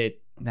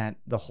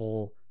the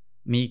whole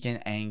me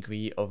getting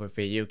angry over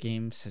video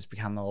games has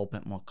become a little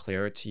bit more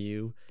clearer to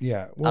you.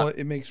 Yeah. Well,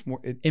 it makes more.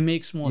 It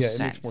makes more sense.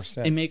 It makes more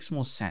sense. It makes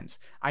more sense.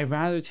 I'd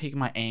rather take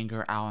my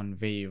anger out on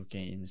video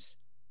games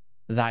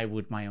than I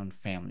would my own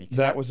family.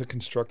 That was a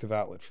constructive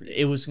outlet for you.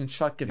 It was a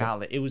constructive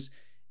outlet. It was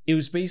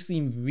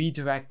basically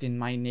redirecting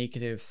my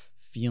negative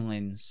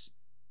feelings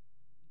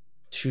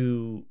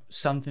to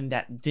something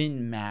that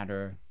didn't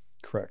matter.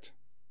 Correct.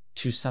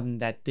 To something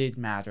that did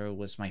matter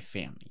was my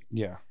family.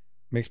 Yeah.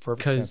 Makes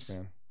perfect sense,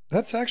 man.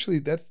 That's actually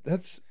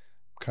that's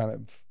kind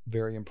of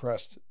very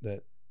impressed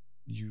that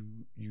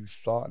you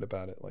thought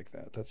about it like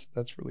that.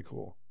 That's really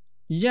cool.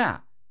 Yeah.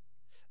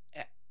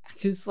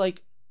 Cuz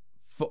like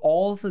for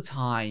all the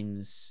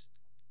times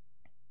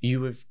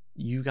you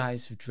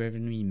guys have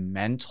driven me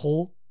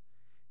mental,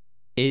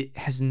 it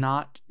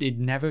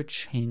never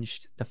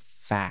changed the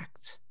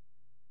fact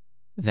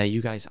that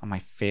you guys are my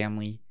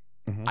family.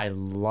 Mm-hmm. I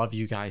love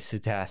you guys to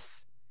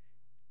death.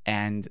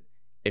 And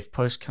if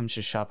push comes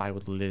to shove, I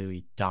would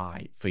literally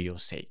die for your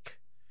sake.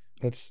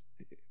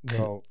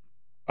 Well,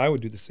 I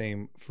would do the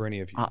same for any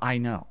of you. I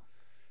know.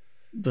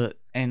 But,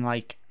 and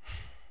like,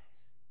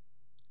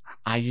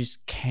 I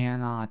just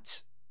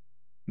cannot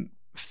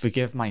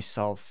forgive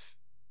myself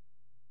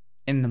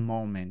in the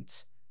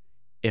moment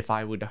if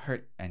I would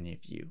hurt any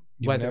of you.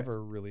 That's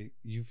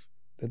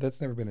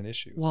never been an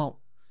issue. Well,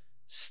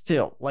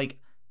 still, like,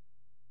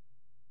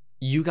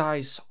 you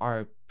guys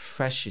are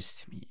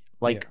precious to me.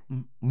 Like,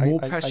 more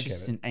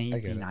precious than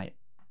anything I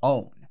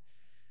own.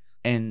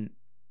 And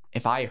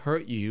if I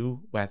hurt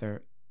you,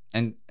 whether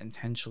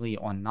intentionally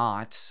or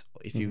not,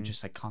 if you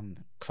just like come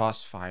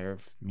crossfire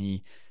of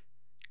me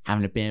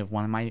having a bit of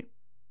one of my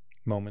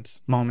moments,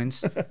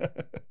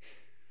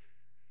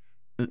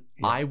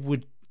 I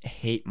would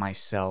hate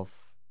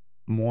myself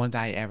more than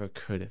I ever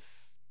could have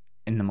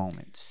in the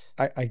moment.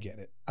 I get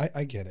it.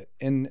 I get it.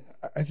 And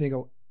I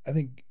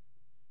think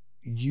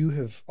you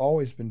have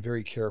always been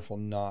very careful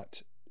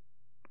not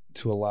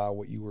to allow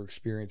what you were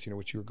experiencing or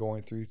what you were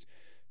going through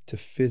to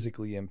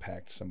physically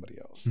impact somebody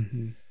else.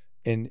 Mm-hmm.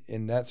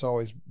 And that's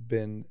always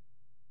been,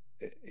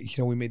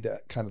 we made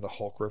that kind of the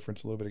Hulk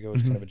reference a little bit ago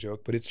as kind of a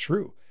joke, but it's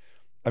true.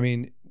 I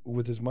mean,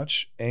 with as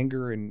much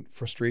anger and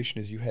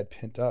frustration as you had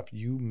pent up,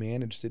 you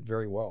managed it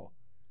very well.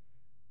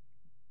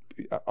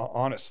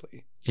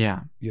 Honestly.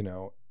 Yeah.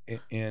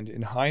 And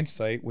in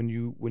hindsight, when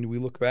we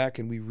look back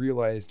and we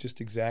realize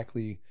just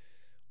exactly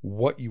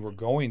what you were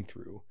going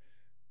through,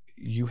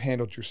 you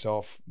handled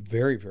yourself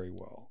very, very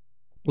well.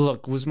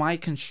 Look, was my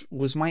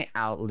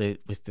outlet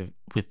with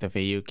the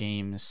video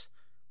games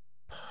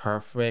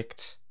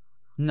perfect?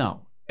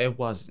 No, it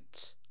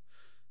wasn't.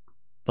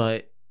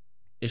 But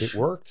it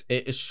worked.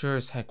 It sure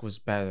as heck was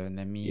better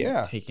than me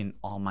taking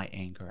all my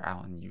anger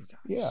out on you guys.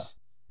 Yeah,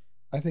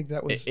 I think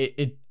that was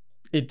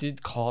it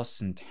did cause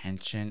some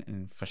tension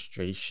and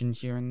frustration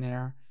here and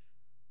there,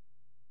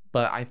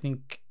 but I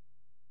think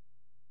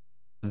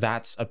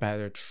that's a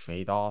better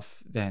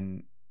trade-off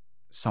than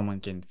someone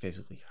getting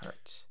physically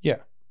hurt. Yeah,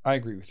 I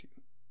agree with you.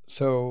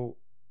 So,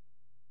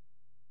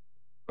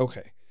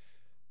 okay.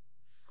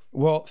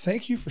 Well,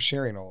 thank you for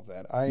sharing all of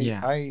that.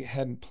 I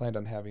hadn't planned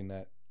on having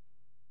that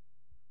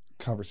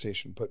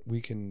conversation, but we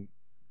can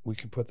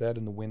put that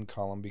in the win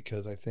column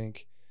because I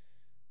think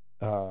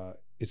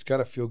it's got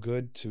to feel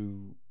good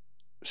to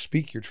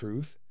speak your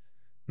truth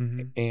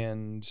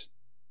and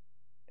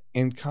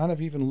kind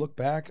of even look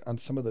back on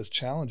some of those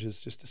challenges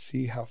just to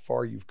see how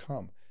far you've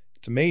come.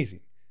 It's amazing.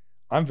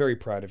 I'm very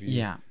proud of you.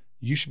 Yeah.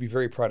 You should be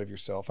very proud of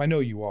yourself. I know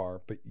you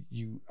are, but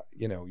you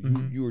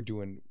are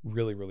doing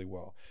really, really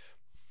well.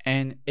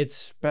 And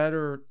it's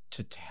better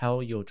to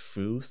tell your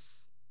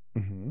truth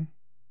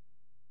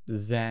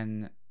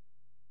than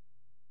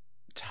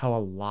tell a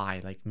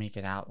lie, like make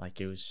it out like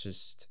it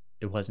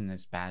wasn't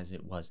as bad as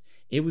it was.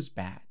 It was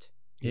bad.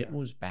 Yeah. It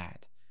was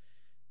bad.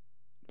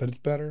 But it's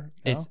better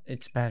now?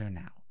 It's better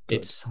now. Good.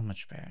 It's so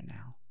much better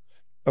now.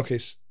 Okay,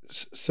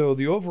 so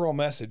the overall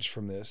message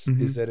from this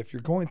is that if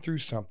you're going through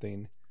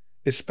something,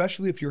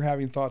 especially if you're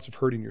having thoughts of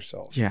hurting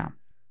yourself,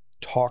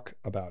 talk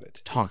about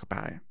it. Talk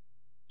about it.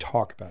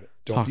 Talk about it.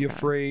 Don't be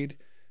afraid.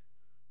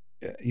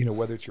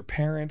 Whether it's your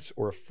parents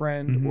or a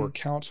friend or a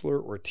counselor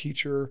or a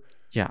teacher.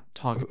 Yeah,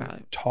 talk about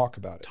it. Talk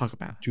about it. Talk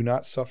about it. Do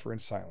not suffer in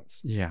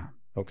silence. Yeah.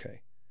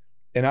 Okay.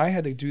 And I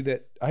had to do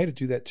that. I had to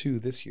do that too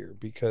this year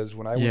because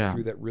when I went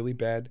through that really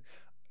bad,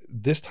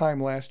 this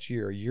time last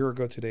year, a year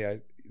ago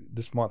today,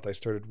 this month, I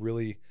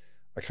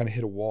kind of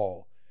hit a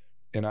wall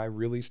and I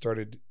really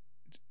started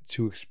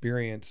to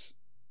experience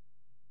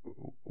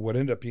what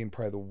ended up being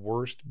probably the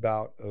worst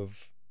bout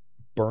of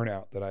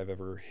burnout that I've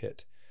ever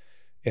hit.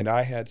 And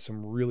I had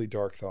some really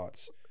dark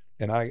thoughts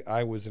and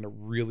I was in a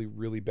really,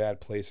 really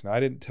bad place. And I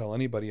didn't tell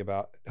anybody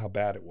about how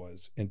bad it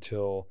was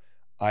until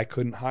I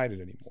couldn't hide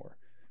it anymore.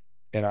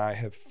 And I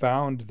have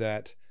found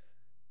that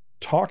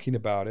talking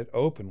about it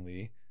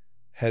openly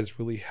has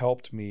really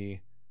helped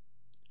me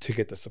to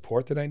get the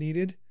support that I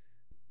needed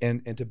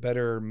and to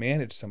better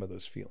manage some of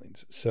those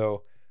feelings.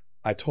 So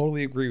I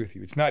totally agree with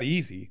you. It's not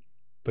easy,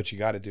 but you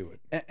got to do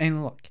it.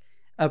 And look,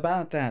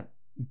 about that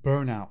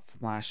burnout from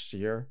last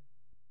year,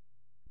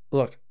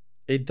 look,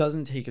 it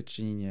doesn't take a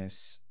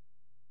genius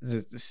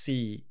to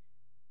see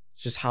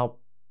just how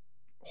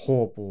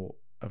horrible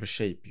of a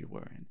shape you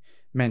were in,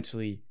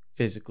 mentally,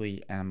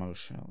 physically, and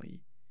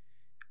emotionally.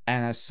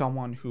 And as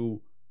someone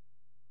who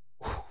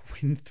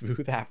went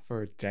through that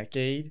for a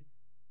decade,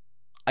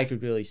 I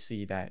could really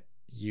see that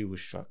you were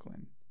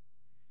struggling,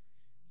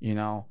 you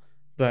know?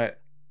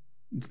 But,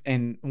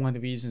 and one of the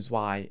reasons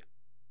why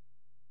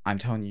I'm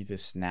telling you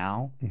this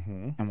now,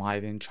 and why I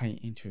didn't try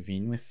to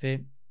intervene with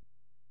it,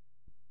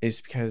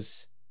 is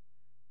because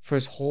for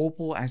as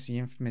horrible as the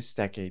infamous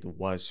decade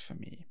was for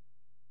me,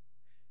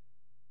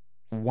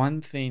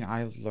 one thing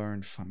I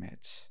learned from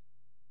it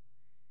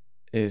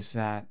is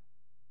that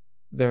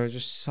there are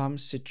just some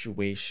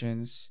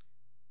situations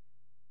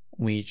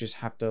where you just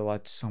have to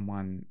let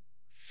someone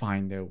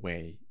find their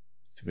way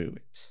through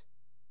it,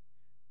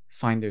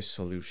 find their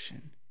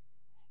solution.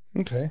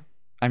 Okay.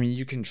 I mean,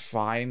 you can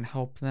try and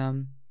help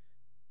them,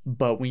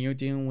 but when you're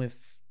dealing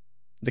with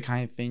the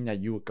kind of thing that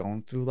you were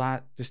going through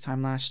this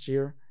time last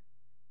year,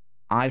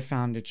 I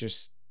found it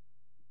just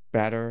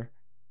better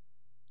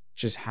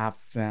just have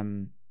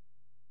them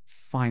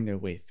find their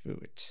way through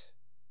it.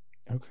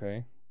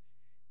 Okay.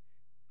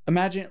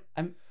 Imagine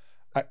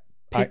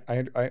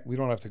we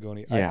don't have to go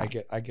any. Yeah.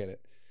 I get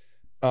it.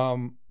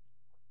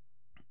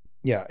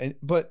 Yeah,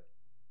 but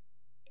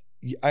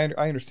I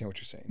understand what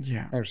you're saying.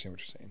 Yeah. I understand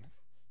what you're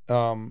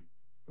saying.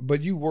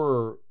 But you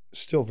were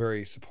still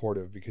very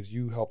supportive because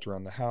you helped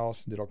around the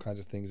house and did all kinds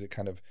of things that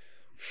kind of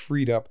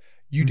freed up.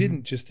 You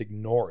didn't just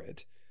ignore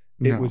it.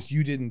 It was,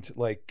 you didn't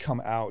like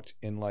come out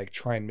and like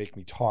try and make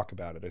me talk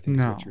about it, I think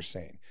is what you're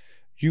saying.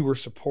 You were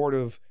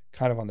supportive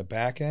kind of on the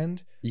back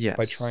end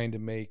by trying to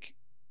make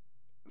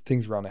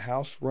things around the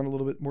house run a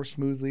little bit more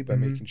smoothly by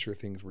making sure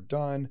things were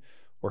done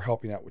or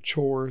helping out with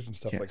chores and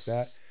stuff like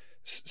that.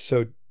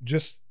 So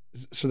just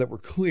so that we're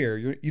clear,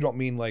 you don't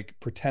mean like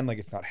pretend like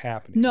it's not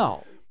happening.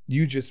 No.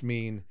 You just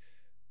mean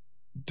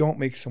don't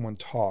make someone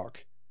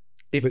talk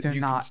if they're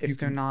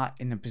not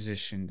in a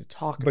position to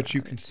talk about it. But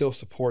you can still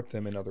support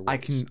them in other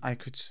ways. I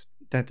could.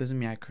 That doesn't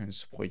mean I couldn't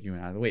support you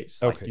in other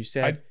ways. Okay. Like you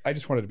said. I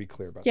just wanted to be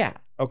clear about that. Yeah.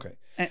 Okay.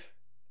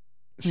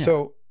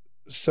 So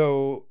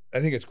I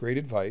think it's great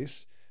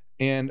advice.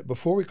 And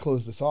before we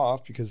close this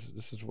off, because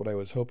this is what I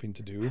was hoping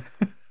to do,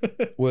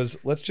 was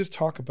let's just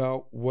talk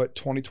about what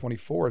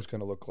 2024 is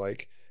going to look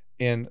like.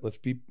 And let's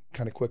be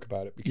kind of quick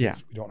about it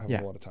because we don't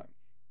have a lot of time.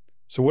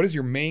 So what is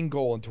your main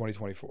goal in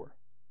 2024?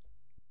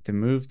 To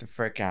move the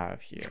frick out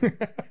of here.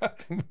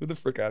 To move the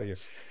frick out of here.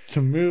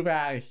 To move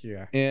out of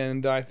here.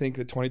 And I think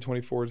that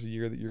 2024 is the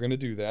year that you're going to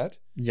do that.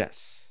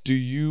 Yes. Do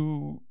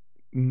you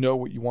know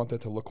what you want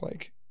that to look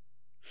like?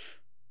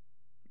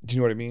 Do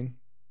you know what I mean?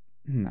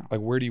 No.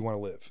 Like, where do you want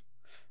to live?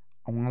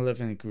 I want to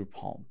live in a group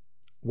home.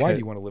 Why do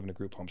you want to live in a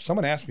group home?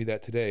 Someone asked me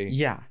that today.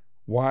 Yeah.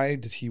 Why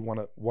did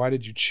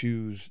you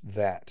choose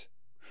that?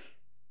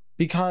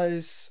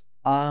 Because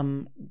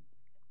I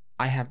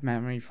have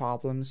memory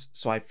problems,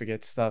 so I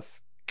forget stuff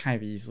kind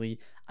of easily.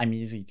 I'm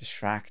easily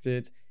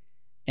distracted.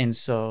 And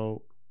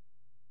so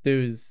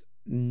there's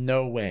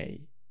no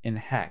way in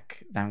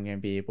heck that I'm going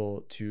to be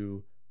able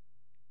to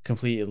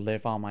completely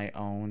live on my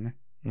own.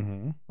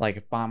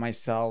 Like by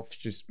myself,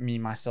 just me,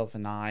 myself,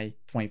 and I,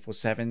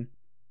 24/7.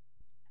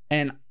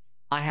 And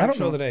I don't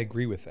know that I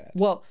agree with that.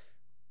 Well,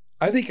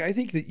 I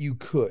think that you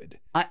could.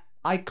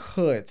 I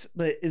could,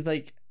 but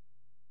like.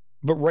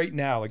 But right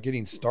now, like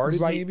getting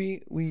started,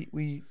 maybe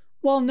we.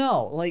 Well,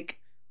 no, like.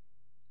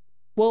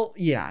 Well,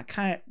 yeah,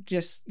 kind of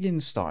just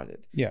getting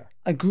started. Yeah.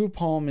 A group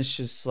home is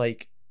just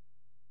like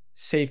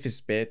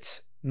safest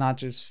bit, not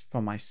just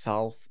for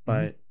myself,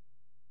 but.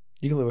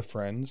 You can live with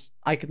friends.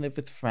 I can live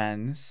with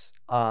friends.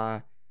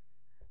 And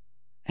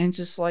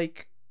just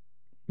like,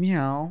 you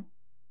know,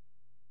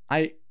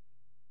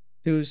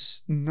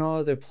 there's no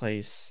other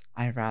place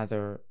I'd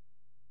rather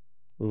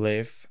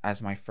live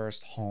as my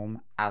first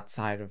home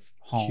outside of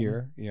home.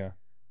 Here, yeah.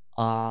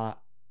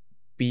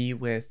 Be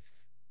with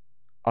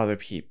other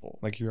people.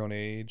 Like your own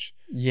age.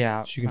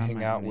 Yeah. You can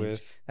hang out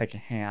with. I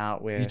can hang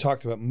out with. You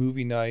talked about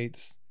movie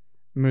nights.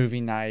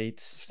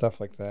 Stuff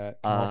like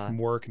that. Come off from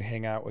work and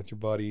hang out with your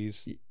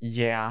buddies.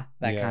 Yeah,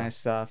 that kind of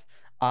stuff.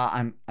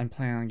 I'm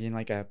planning on getting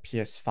like a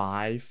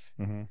PS5,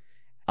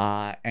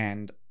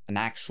 and an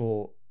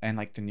actual and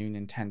like the new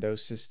Nintendo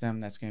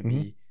system that's gonna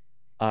be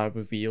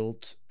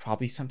revealed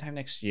probably sometime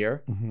next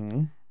year.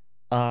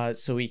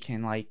 So we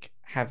can like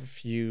have a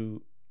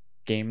few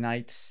game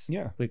nights.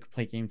 Yeah, we could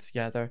play games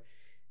together.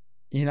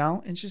 You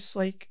know, and just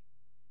like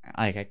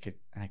I could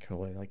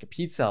order like a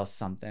pizza or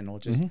something, or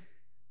just.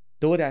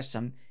 DoorDash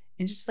some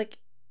and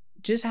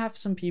just have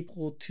some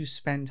people to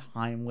spend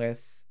time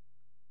with.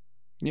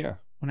 Yeah.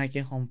 When I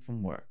get home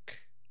from work.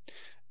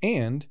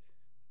 And,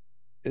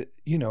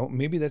 you know,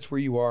 maybe that's where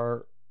you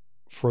are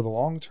for the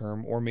long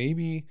term, or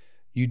maybe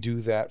you do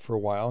that for a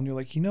while and you're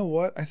like, you know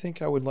what? I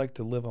think I would like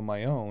to live on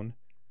my own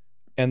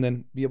and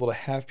then be able to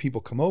have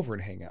people come over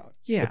and hang out.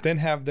 Yeah. But then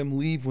have them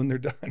leave when they're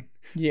done.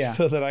 Yeah.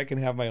 So that I can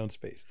have my own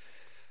space.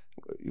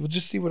 We'll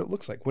just see what it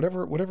looks like.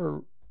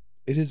 Whatever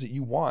it is that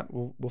you want,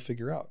 we'll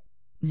figure out.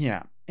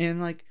 Yeah.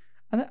 And like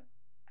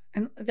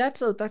and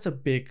that's a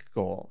big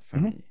goal for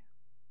me.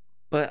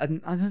 But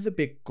another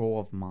big goal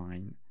of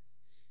mine,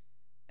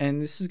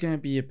 and this is gonna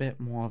be a bit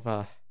more of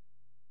a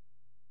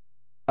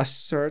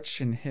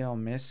search and hit or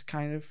miss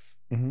kind of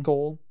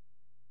goal,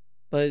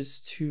 but is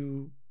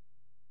to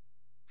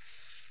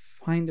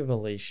find a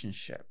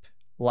relationship,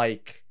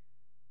 like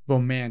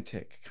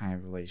romantic kind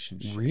of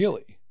relationship.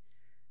 Really?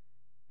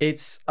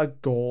 It's a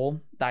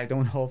goal that I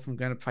don't know if I'm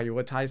gonna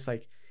prioritize.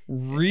 Like,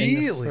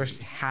 really, in the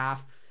first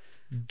half.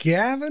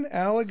 Gavin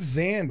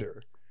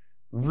Alexander,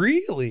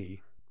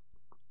 really?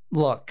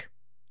 Look,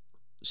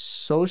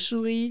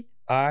 socially,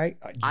 I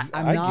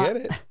get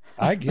it.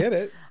 I get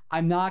it.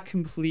 I'm not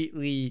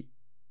completely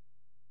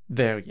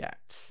there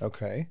yet.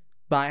 Okay.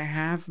 But I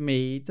have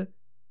made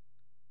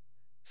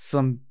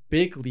some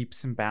big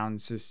leaps and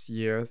bounds this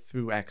year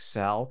through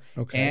Excel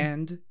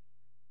and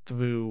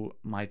through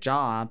my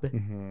job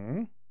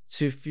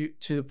to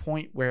the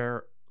point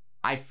where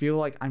I feel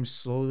like I'm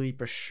slowly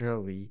but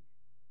surely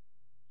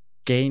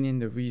gaining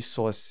the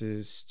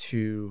resources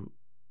to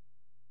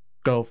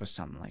go for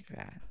something like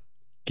that.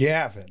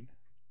 Gavin.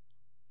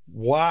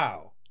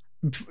 Wow.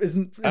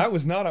 That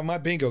was not on my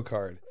bingo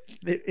card.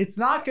 It's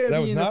not going to be.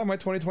 That was not on my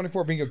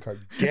 2024 bingo card.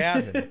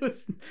 Gavin.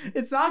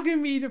 It's not going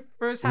to be the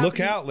first half. Look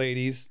out,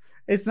 ladies.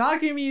 It's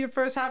not going to be the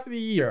first half of the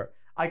year.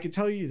 I can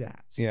tell you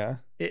that. Yeah.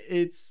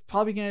 It's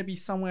probably going to be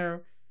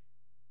somewhere,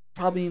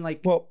 probably in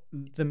like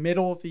the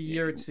middle of the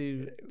year to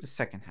the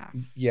second half.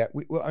 Yeah.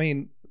 Well, I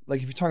mean,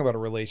 like if you're talking about a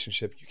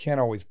relationship, you can't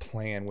always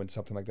plan when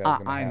something like that is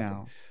going to happen. I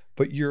know.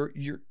 But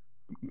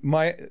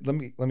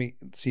let me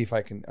see if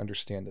I can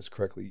understand this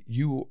correctly.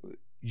 You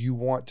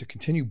want to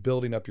continue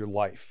building up your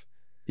life.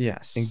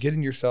 Yes. And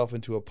getting yourself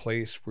into a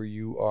place where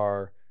you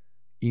are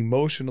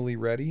emotionally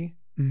ready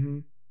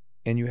and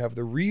you have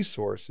the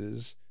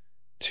resources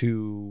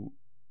to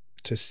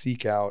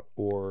seek out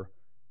or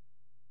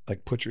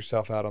like put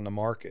yourself out on the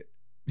market.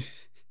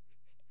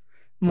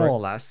 More or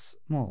less.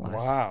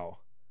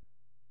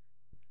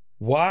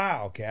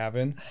 Wow,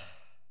 Gavin.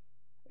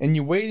 And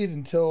you waited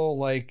until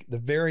like the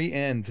very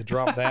end to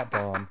drop that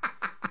bomb.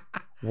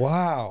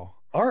 Wow.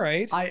 All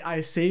right. I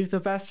saved the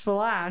best for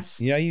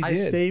last. Yeah, you did. I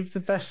saved the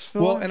best for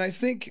last. And I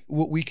think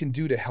what we can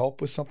do to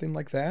help with something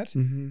like that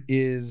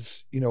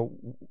is,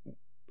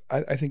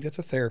 I think that's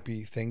a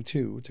therapy thing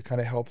too, to kind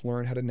of help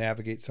learn how to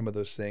navigate some of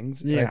those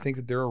things. Yeah. And I think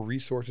that there are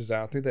resources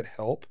out there that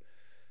help,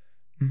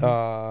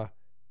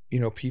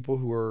 people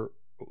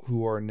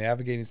who are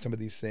navigating some of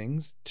these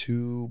things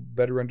to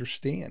better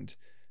understand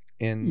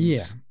and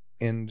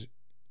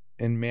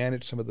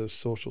manage some of those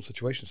social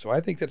situations. So I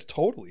think that's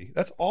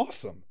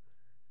awesome.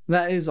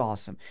 That is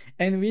awesome.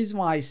 And the reason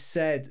why I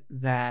said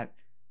that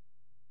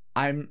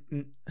I'm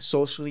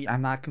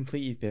not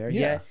completely there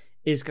yet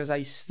is because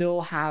I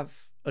still have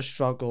a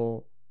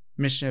struggle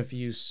missing a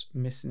few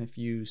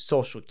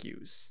social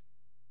cues.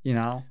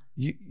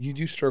 You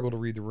do struggle to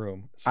read the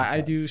room. I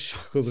do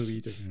struggle to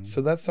read the room.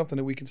 So that's something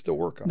that we can still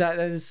work on. That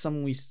is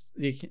something we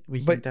can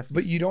definitely.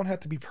 But you don't have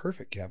to be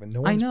perfect, Gavin.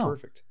 No one's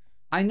perfect.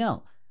 I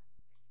know.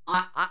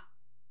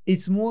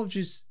 It's more of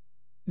just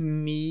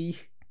me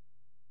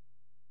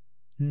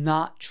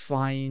not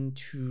trying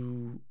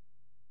to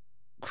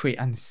create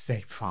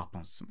unnecessary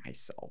problems for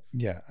myself.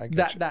 Yeah, I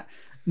get that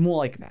more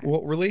like that.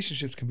 Well,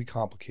 relationships can be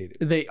complicated.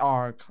 They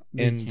are.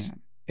 And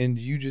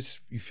you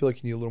feel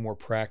like you need a little more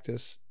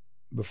practice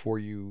before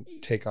you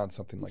take on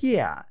something like that.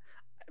 Yeah.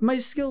 My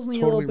skills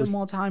need a little bit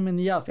more time in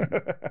the oven.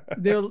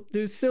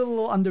 They're still a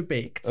little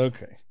underbaked.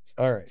 Okay.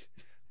 All right.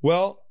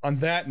 Well, on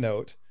that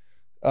note,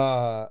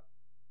 we're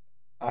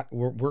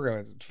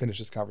going to finish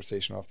this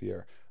conversation off the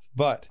air.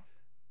 But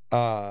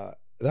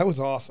that was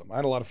awesome. I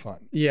had a lot of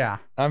fun. Yeah.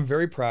 I'm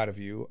very proud of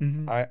you.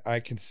 I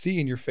can see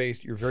in your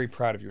face you're very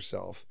proud of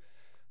yourself.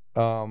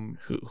 Who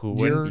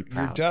wouldn't be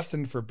proud? You're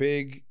destined for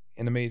big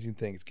and amazing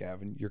things,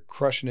 Gavin. You're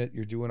crushing it.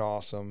 You're doing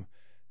awesome.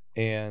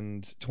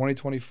 And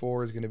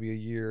 2024 is going to be a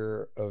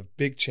year of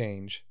big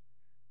change.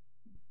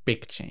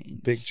 Big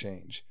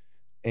change.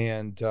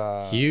 And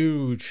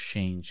huge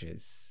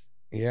changes.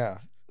 Yeah.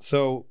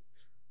 So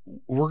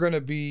we're going to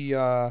be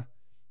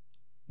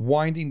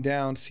winding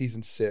down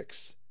season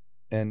 6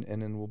 and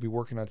then we'll be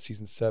working on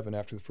season 7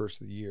 after the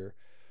first of the year.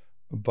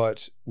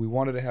 But we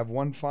wanted to have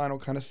one final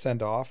kind of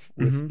send off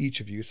with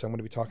each of you. So I'm going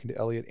to be talking to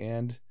Elliot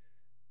and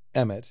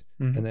Emmett,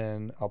 and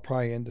then I'll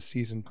probably end the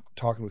season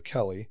talking with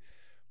Kelly.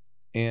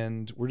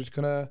 And we're just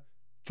going to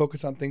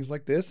focus on things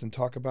like this and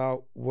talk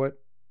about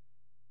what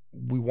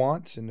we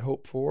want and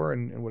hope for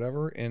and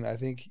whatever. And I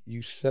think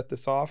you set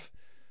this off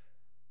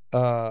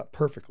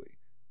perfectly.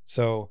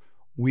 So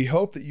we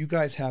hope that you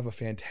guys have a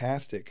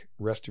fantastic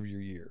rest of your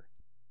year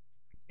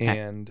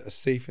and a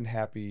safe and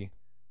happy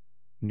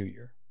new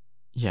year.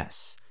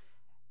 Yes.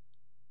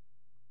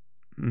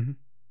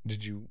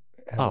 Did you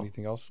have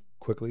anything else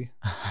quickly?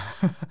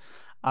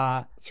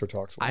 Sir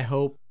Talks. I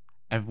hope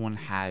everyone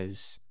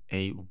has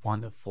a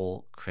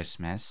wonderful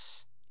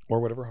Christmas. Or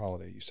whatever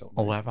holiday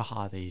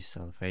you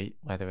celebrate.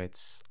 Whether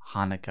it's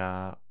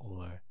Hanukkah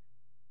or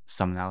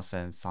something else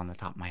that's on the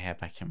top of my head,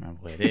 but I can't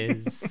remember what it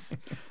is.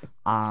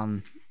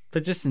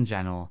 But just in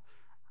general,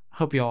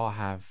 hope you all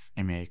have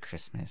a Merry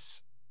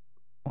Christmas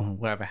or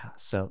whatever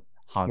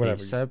holiday you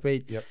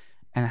celebrate. Yep.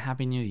 And a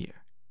Happy New Year.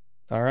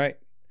 All right.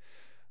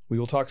 We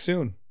will talk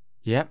soon.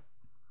 Yep.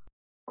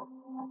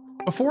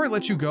 Before I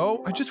let you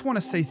go, I just want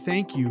to say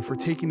thank you for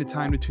taking the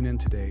time to tune in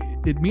today.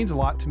 It means a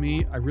lot to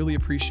me. I really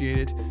appreciate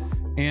it.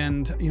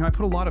 And, I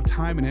put a lot of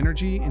time and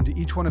energy into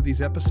each one of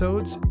these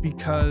episodes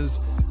because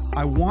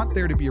I want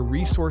there to be a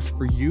resource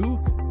for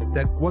you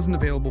that wasn't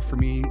available for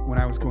me when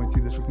I was going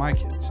through this with my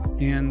kids.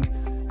 And,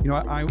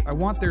 I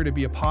want there to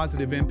be a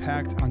positive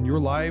impact on your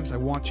lives. I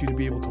want you to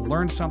be able to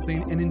learn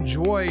something and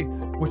enjoy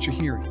what you're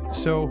hearing.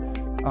 So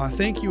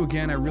thank you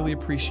again. I really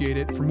appreciate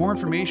it. For more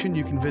information,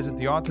 you can visit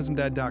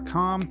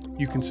theautismdad.com.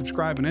 You can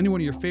subscribe on any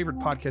one of your favorite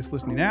podcast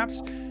listening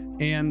apps.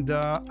 And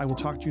I will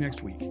talk to you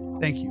next week.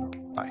 Thank you.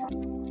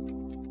 Bye.